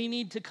 and we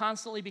need to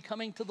constantly be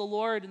coming to the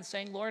Lord and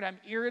saying, Lord, I'm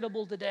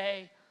irritable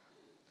today.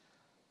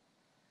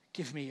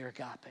 Give me your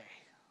agape.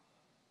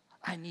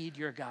 I need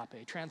your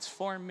agape.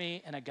 Transform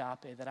me in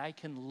agape that I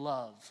can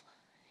love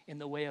in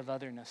the way of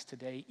otherness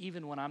today,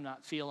 even when I'm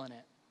not feeling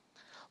it.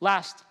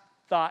 Last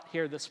thought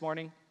here this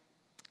morning,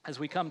 as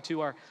we come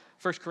to our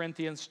 1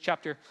 Corinthians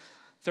chapter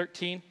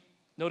 13,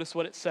 notice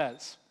what it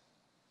says.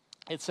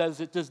 It says,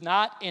 it does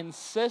not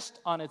insist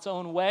on its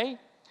own way.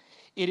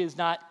 It is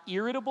not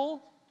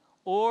irritable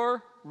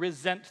or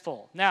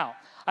resentful. Now,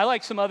 I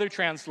like some other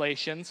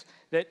translations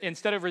that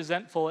instead of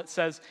resentful, it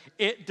says,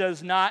 it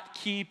does not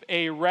keep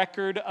a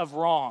record of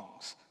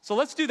wrongs. So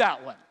let's do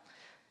that one.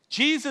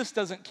 Jesus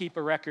doesn't keep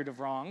a record of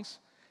wrongs.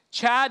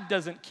 Chad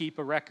doesn't keep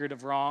a record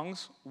of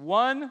wrongs.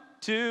 1,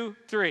 2,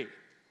 3.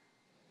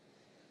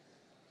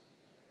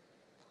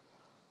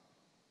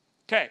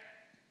 Okay.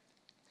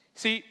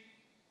 See,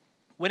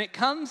 when it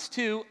comes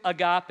to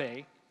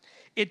agape,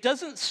 it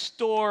doesn't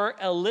store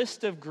a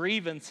list of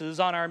grievances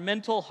on our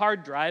mental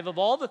hard drive of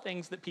all the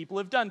things that people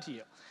have done to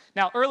you.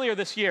 Now, earlier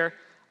this year,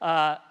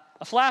 a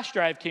flash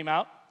drive came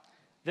out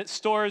that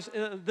stores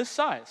this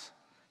size,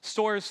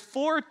 stores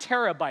 4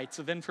 terabytes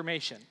of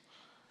information.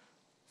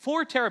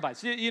 4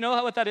 terabytes. You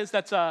know what that is?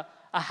 That's a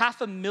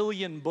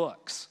 500,000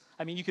 books.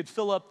 I mean, you could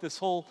fill up this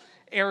whole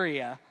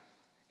area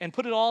and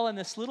put it all in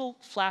this little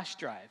flash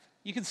drive.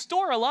 You can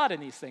store a lot in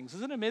these things.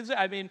 Isn't it amazing?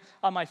 I mean,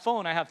 on my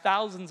phone, I have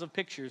thousands of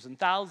pictures and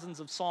thousands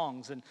of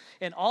songs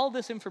and all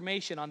this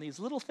information on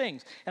these little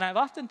things. And I've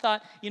often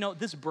thought,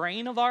 this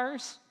brain of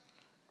ours,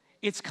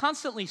 it's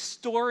constantly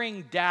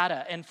storing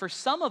data. And for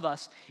some of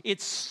us,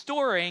 it's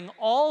storing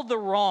all the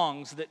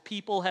wrongs that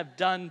people have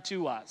done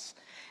to us.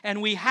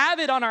 And we have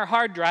it on our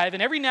hard drive,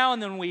 and every now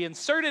and then we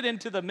insert it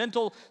into the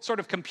mental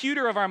sort of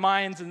computer of our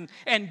minds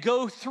and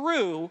go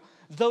through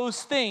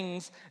those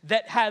things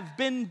that have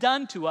been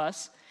done to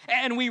us,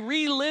 and we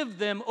relive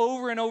them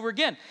over and over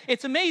again.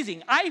 It's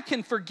amazing. I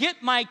can forget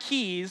my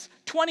keys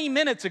 20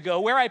 minutes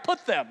ago where I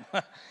put them.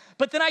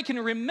 But then I can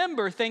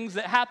remember things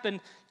that happened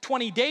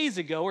 20 days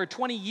ago or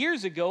 20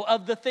 years ago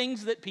of the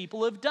things that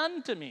people have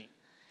done to me.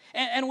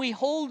 And we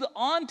hold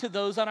on to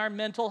those on our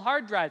mental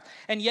hard drive.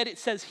 And yet it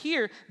says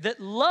here that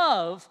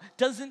love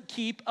doesn't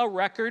keep a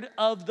record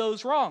of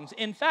those wrongs.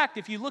 In fact,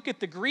 if you look at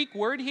the Greek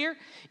word here,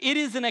 it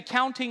is an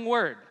accounting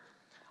word.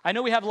 I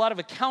know we have a lot of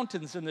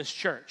accountants in this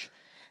church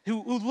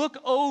who look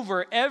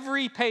over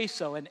every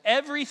peso and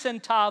every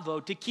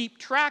centavo to keep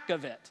track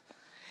of it.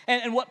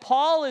 And what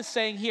Paul is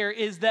saying here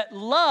is that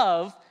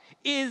love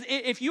is,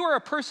 if you are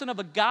a person of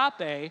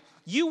agape,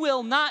 you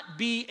will not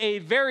be a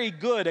very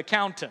good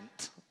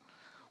accountant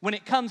when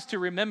it comes to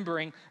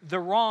remembering the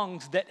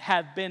wrongs that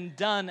have been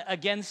done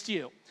against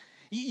you.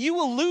 You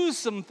will lose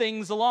some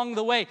things along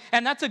the way,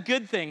 and that's a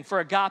good thing for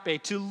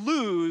agape, to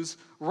lose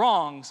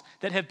wrongs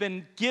that have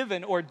been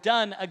given or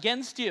done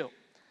against you.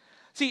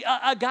 See,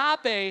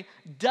 agape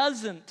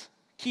doesn't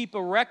keep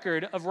a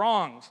record of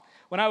wrongs.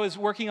 When I was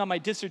working on my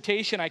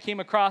dissertation, I came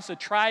across a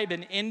tribe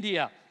in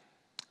India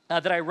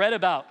that I read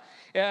about.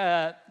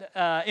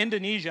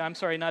 Indonesia,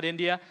 not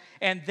India.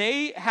 And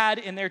they had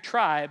in their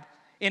tribe,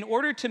 in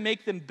order to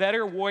make them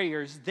better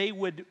warriors, they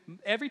would,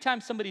 every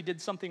time somebody did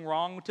something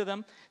wrong to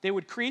them, they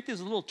would create these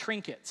little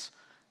trinkets.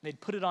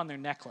 They'd put it on their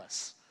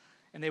necklace.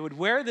 And they would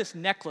wear this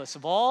necklace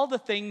of all the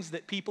things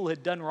that people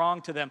had done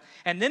wrong to them.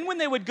 And then when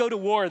they would go to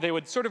war, they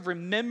would sort of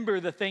remember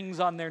the things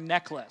on their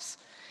necklace.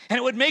 And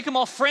it would make them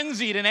all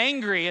frenzied and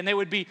angry, and they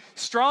would be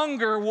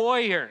stronger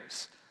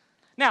warriors.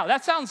 Now,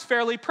 that sounds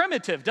fairly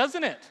primitive,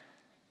 doesn't it?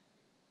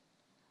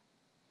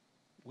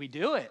 We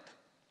do it.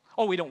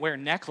 Oh, we don't wear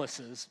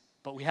necklaces,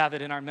 but we have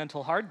it in our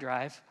mental hard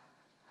drive.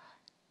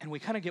 And we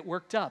kind of get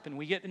worked up, and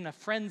we get in a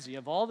frenzy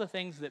of all the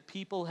things that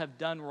people have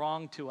done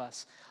wrong to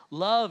us.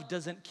 Love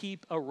doesn't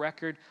keep a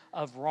record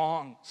of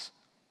wrongs.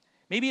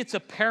 Maybe it's a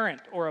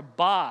parent or a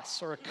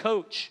boss or a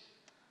coach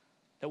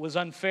that was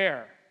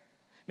unfair.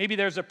 Maybe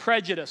there's a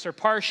prejudice or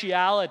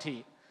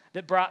partiality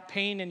that brought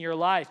pain in your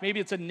life. Maybe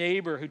it's a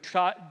neighbor who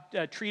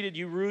treated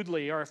you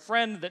rudely or a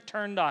friend that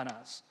turned on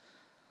us.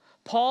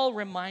 Paul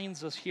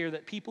reminds us here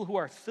that people who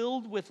are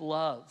filled with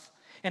love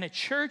and a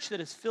church that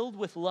is filled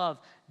with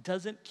love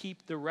doesn't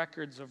keep the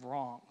records of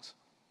wrongs.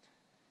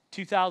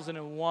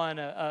 2001,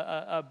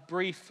 a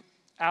brief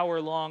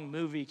hour-long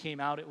movie came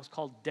out. It was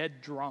called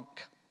Dead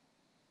Drunk.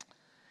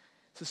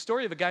 It's a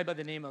story of a guy by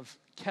the name of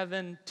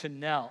Kevin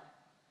Tunnell,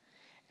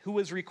 who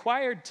was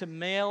required to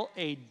mail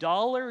a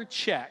 $1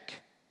 check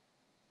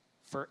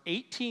for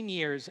 18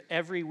 years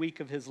every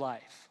week of his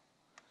life.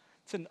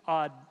 It's an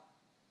odd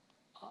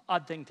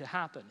thing to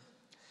happen.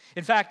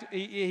 In fact,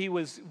 he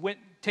went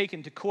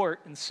taken to court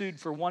and sued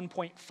for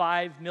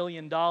 $1.5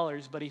 million,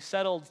 but he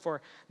settled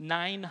for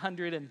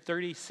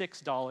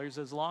 $936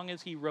 as long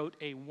as he wrote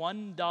a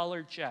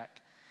 $1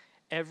 check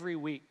every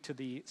week to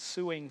the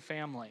suing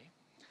family.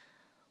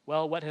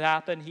 Well, what had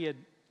happened,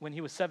 when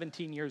he was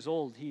 17 years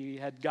old, he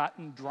had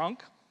gotten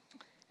drunk,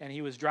 and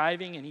he was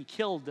driving, and he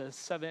killed an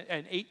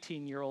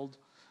 18-year-old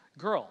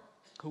girl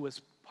who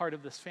was part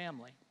of this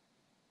family.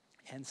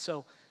 And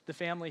so the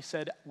family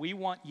said, we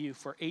want you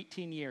for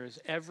 18 years,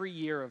 every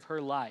year of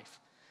her life,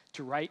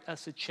 to write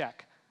us a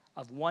check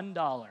of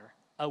 $1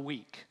 a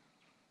week,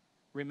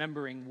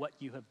 remembering what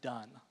you have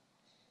done.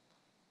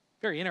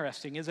 Very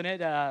interesting, isn't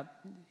it?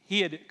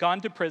 He had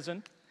gone to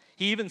prison.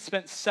 He even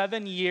spent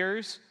 7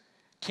 years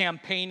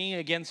campaigning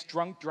against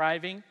drunk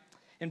driving,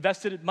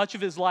 invested much of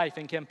his life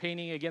in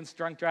campaigning against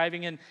drunk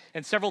driving,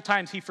 and several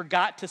times he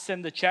forgot to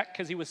send the check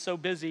because he was so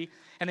busy,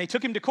 and they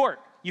took him to court.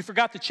 You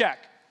forgot the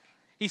check.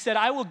 He said,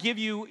 I will give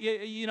you,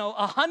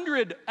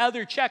 100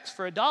 other checks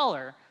for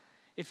 $1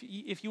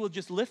 if you will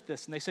just lift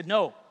this. And they said,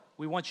 no,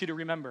 we want you to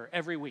remember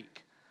every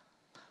week.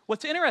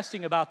 What's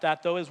interesting about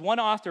that, though, is one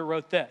author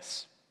wrote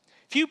this.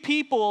 Few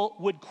people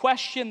would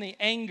question the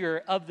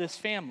anger of this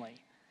family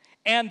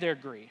and their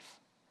grief.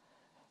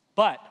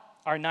 But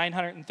are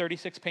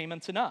 936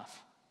 payments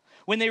enough?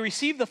 When they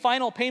receive the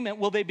final payment,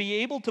 will they be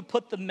able to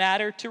put the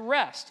matter to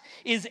rest?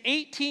 Is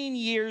 18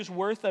 years'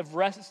 worth of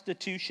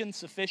restitution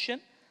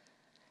sufficient?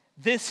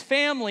 This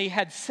family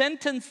had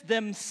sentenced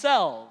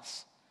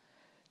themselves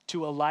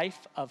to a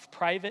life of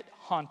private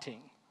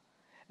haunting.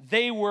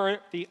 They were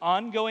the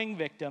ongoing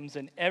victims,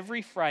 and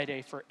every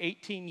Friday for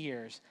 18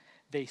 years,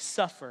 they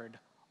suffered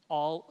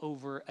all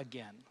over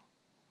again.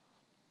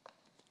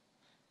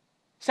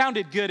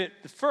 Sounded good at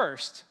the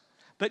first,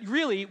 but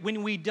really,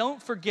 when we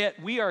don't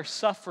forget, we are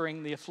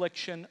suffering the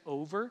affliction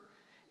over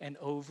and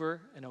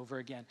over and over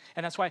again.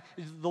 And that's why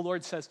the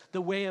Lord says the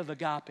way of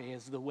agape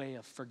is the way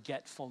of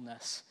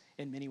forgetfulness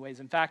in many ways.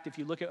 In fact, if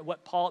you look at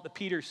what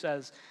Peter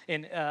says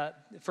in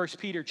 1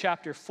 Peter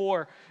chapter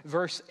 4,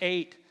 verse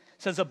 8,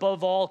 says,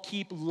 above all,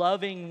 keep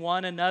loving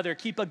one another.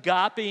 Keep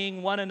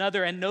agapeing one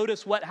another. And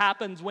notice what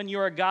happens when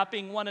you're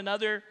agapeing one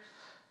another.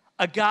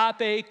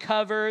 Agape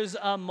covers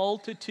a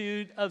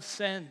multitude of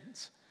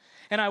sins.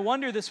 And I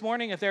wonder this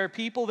morning if there are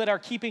people that are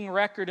keeping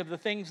record of the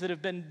things that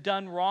have been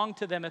done wrong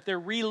to them, if they're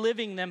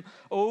reliving them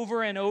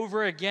over and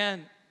over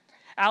again.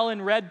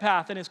 Alan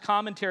Redpath, in his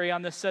commentary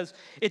on this, says,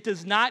 it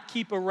does not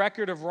keep a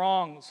record of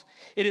wrongs.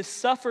 It is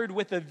suffered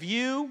with a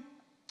view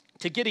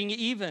to getting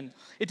even.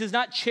 It does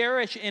not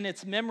cherish in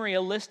its memory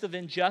a list of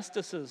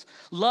injustices.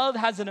 Love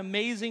has an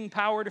amazing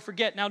power to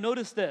forget. Now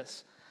notice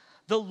this.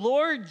 The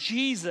Lord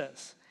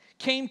Jesus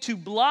came to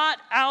blot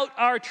out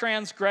our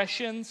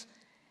transgressions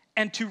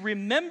and to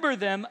remember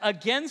them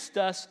against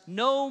us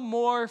no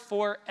more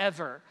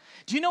forever.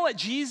 Do you know what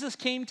Jesus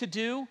came to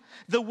do?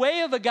 The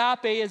way of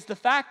agape is the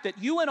fact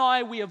that you and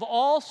I, we have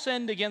all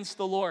sinned against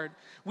the Lord.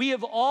 We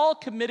have all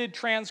committed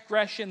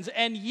transgressions,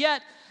 and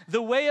yet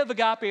the way of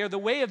agape, or the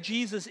way of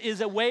Jesus, is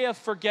a way of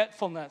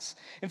forgetfulness.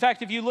 In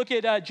fact, if you look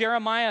at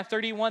Jeremiah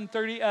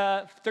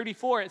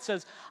 34, it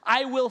says,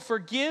 I will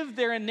forgive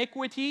their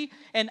iniquity,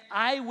 and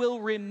I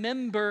will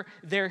remember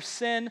their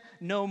sin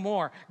no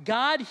more.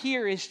 God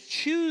here is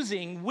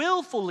choosing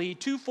willfully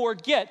to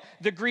forget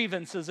the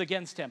grievances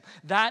against him.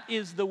 That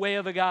is the way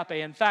of agape.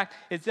 In fact,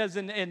 it says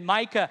in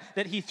Micah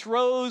that he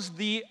throws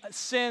the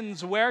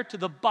sins where? To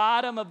the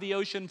bottom of the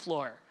ocean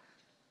floor.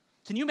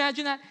 Can you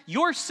imagine that?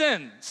 Your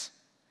sins.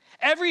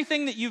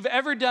 Everything that you've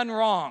ever done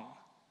wrong.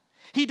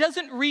 He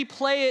doesn't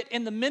replay it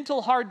in the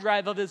mental hard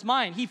drive of his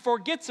mind. He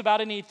forgets about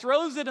it and he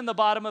throws it in the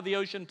bottom of the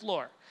ocean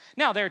floor.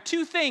 Now, there are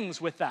two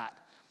things with that.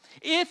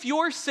 If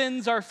your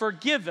sins are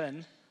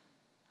forgiven,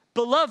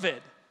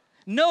 beloved,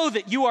 know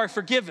that you are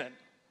forgiven.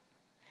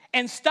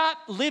 And stop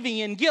living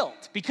in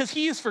guilt because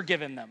he has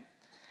forgiven them.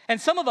 And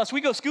some of us,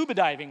 we go scuba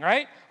diving,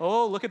 right?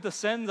 Oh, look at the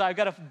sins. I've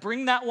got to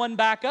bring that one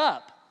back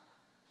up.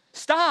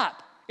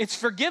 Stop. It's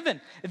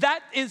forgiven.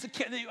 That is,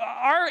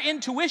 our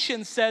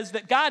intuition says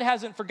that God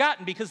hasn't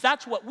forgotten because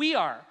that's what we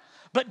are.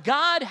 But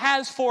God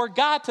has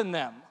forgotten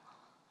them.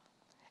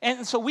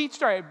 And so we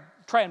try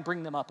and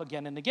bring them up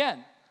again and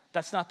again.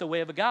 That's not the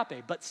way of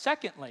agape. But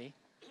secondly,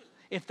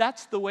 if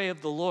that's the way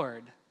of the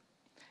Lord,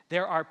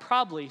 there are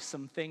probably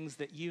some things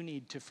that you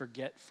need to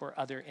forget for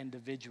other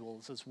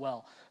individuals as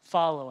well,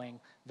 following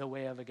the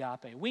way of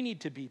agape. We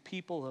need to be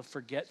people of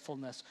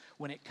forgetfulness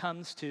when it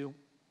comes to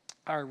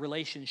our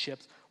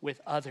relationships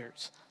with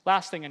others.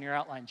 Last thing on your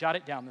outline, jot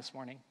it down this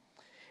morning.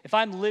 If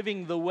I'm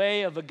living the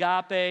way of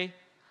agape,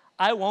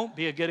 I won't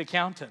be a good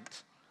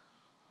accountant.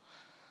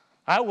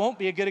 I won't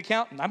be a good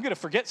accountant. I'm going to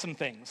forget some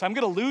things. I'm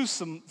going to lose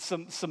some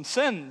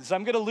sins.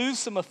 I'm going to lose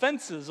some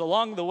offenses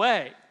along the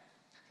way.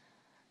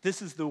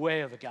 This is the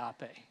way of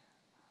agape,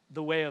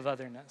 the way of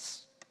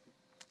otherness.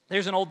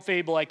 There's an old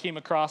fable I came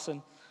across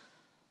in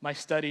my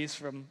studies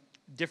from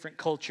different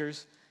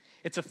cultures.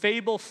 It's a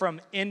fable from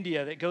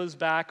India that goes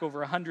back over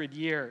 100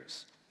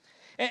 years.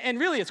 And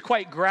really it's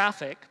quite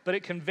graphic, but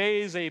it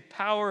conveys a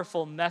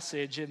powerful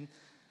message and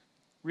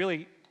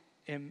really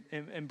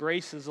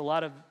embraces a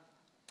lot of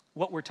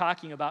what we're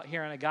talking about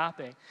here in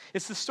Agape.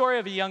 It's the story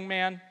of a young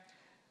man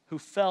who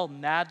fell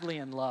madly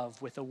in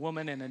love with a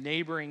woman in a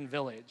neighboring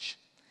village.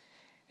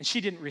 And she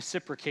didn't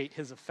reciprocate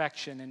his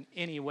affection in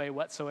any way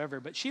whatsoever,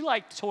 but she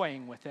liked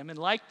toying with him and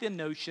liked the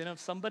notion of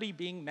somebody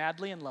being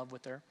madly in love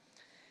with her.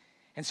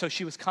 And so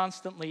she was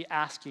constantly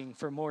asking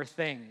for more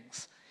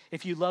things.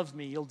 If you love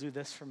me, you'll do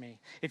this for me.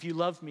 If you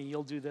love me,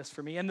 you'll do this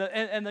for me. And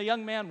the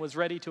young man was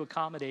ready to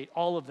accommodate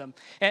all of them.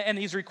 And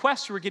these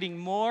requests were getting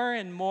more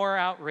and more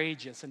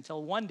outrageous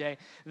until one day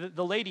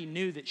the lady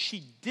knew that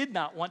she did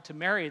not want to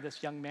marry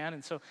this young man.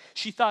 And so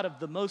she thought of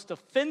the most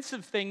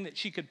offensive thing that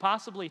she could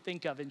possibly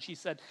think of. And she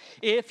said,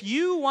 if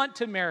you want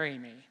to marry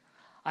me,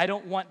 I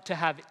don't want to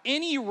have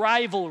any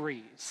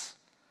rivalries.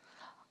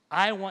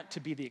 I want to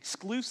be the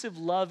exclusive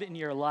love in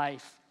your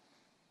life.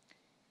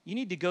 You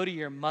need to go to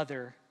your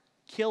mother,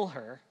 kill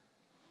her,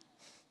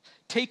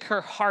 take her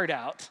heart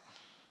out,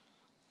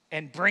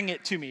 and bring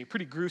it to me.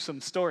 Pretty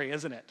gruesome story,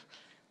 isn't it?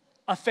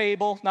 A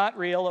fable, not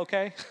real,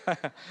 okay?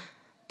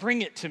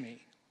 Bring it to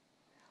me.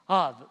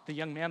 The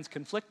young man's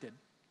conflicted.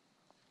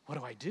 What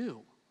do I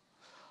do?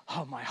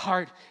 My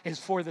heart is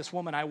for this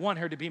woman. I want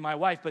her to be my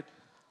wife, but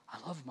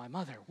I love my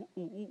mother.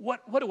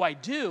 What do I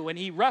do? And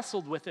he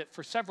wrestled with it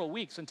for several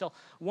weeks until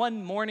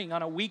one morning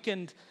on a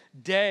weekend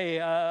day,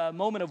 a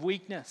moment of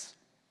weakness,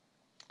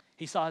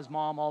 he saw his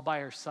mom all by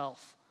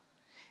herself.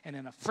 And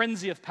in a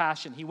frenzy of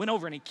passion, he went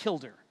over and he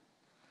killed her.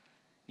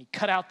 He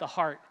cut out the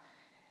heart,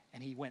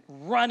 and he went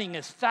running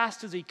as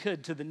fast as he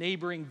could to the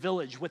neighboring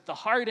village with the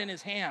heart in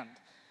his hand.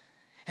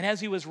 And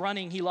as he was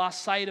running, he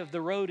lost sight of the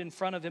road in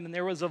front of him, and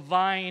there was a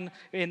vine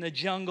in the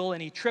jungle,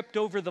 and he tripped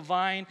over the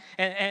vine.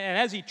 And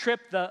as he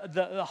tripped,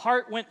 the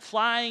heart went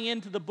flying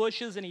into the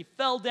bushes, and he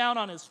fell down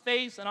on his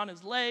face and on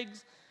his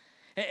legs.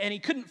 And he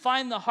couldn't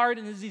find the heart,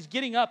 and as he's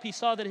getting up, he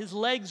saw that his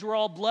legs were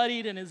all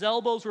bloodied, and his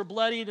elbows were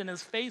bloodied, and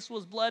his face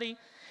was bloody.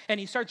 And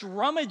he starts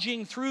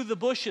rummaging through the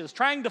bushes,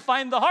 trying to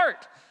find the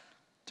heart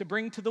to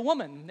bring to the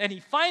woman. And he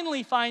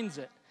finally finds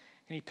it,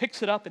 and he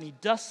picks it up, and he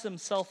dusts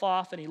himself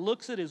off, and he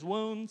looks at his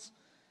wounds.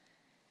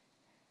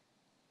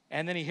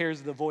 And then he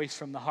hears the voice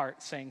from the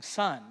heart saying,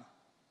 "Son,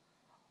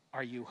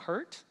 are you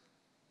hurt?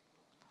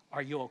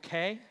 Are you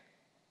okay?"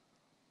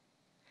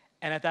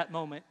 And at that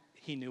moment,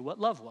 he knew what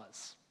love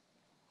was.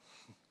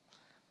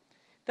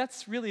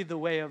 That's really the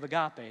way of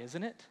agape,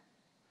 isn't it?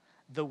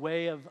 The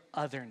way of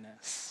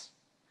otherness.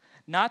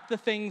 Not the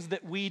things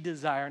that we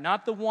desire,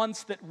 not the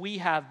wants that we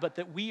have, but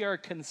that we are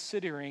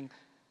considering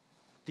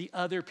the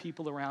other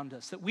people around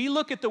us. That we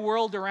look at the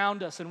world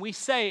around us and we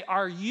say,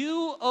 "Are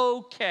you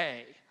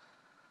okay?"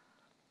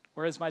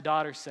 Or as my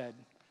daughter said,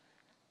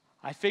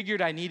 "I figured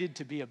I needed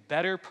to be a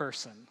better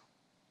person,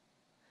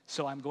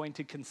 so I'm going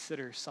to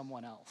consider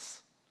someone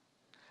else."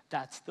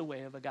 That's the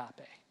way of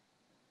agape.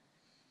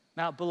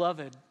 Now,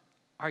 beloved,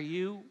 are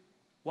you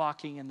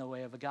walking in the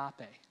way of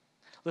agape?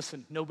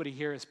 Listen, nobody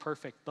here is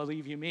perfect.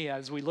 Believe you me,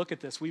 as we look at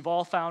this, we've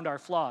all found our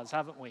flaws,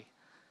 haven't we?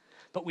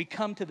 But we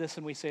come to this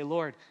and we say,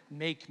 "Lord,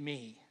 make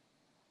me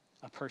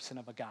a person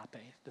of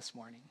agape this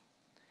morning.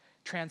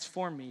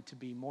 Transform me to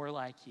be more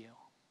like you."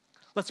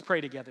 Let's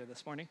pray together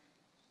this morning.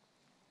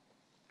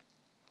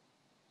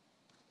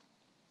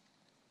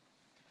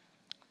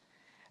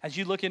 As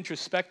you look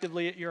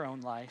introspectively at your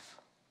own life,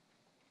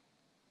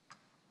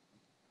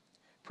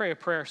 pray a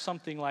prayer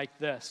something like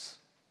this: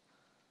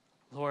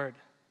 "Lord,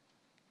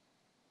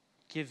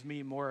 give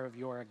me more of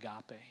your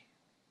agape."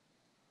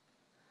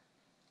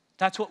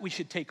 That's what we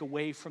should take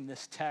away from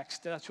this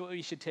text. That's what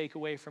we should take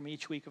away from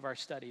each week of our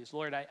studies.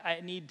 Lord,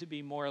 I need to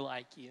be more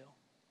like you.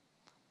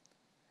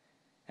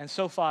 And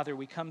so, Father,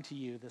 we come to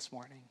you this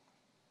morning,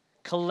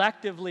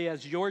 collectively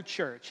as your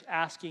church,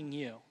 asking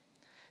you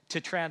to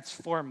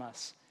transform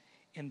us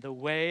in the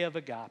way of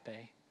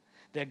agape.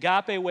 The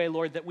agape way,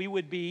 Lord, that we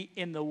would be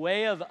in the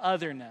way of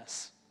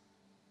otherness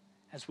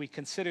as we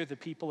consider the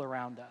people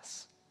around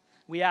us.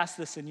 We ask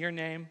this in your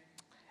name.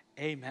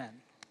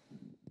 Amen.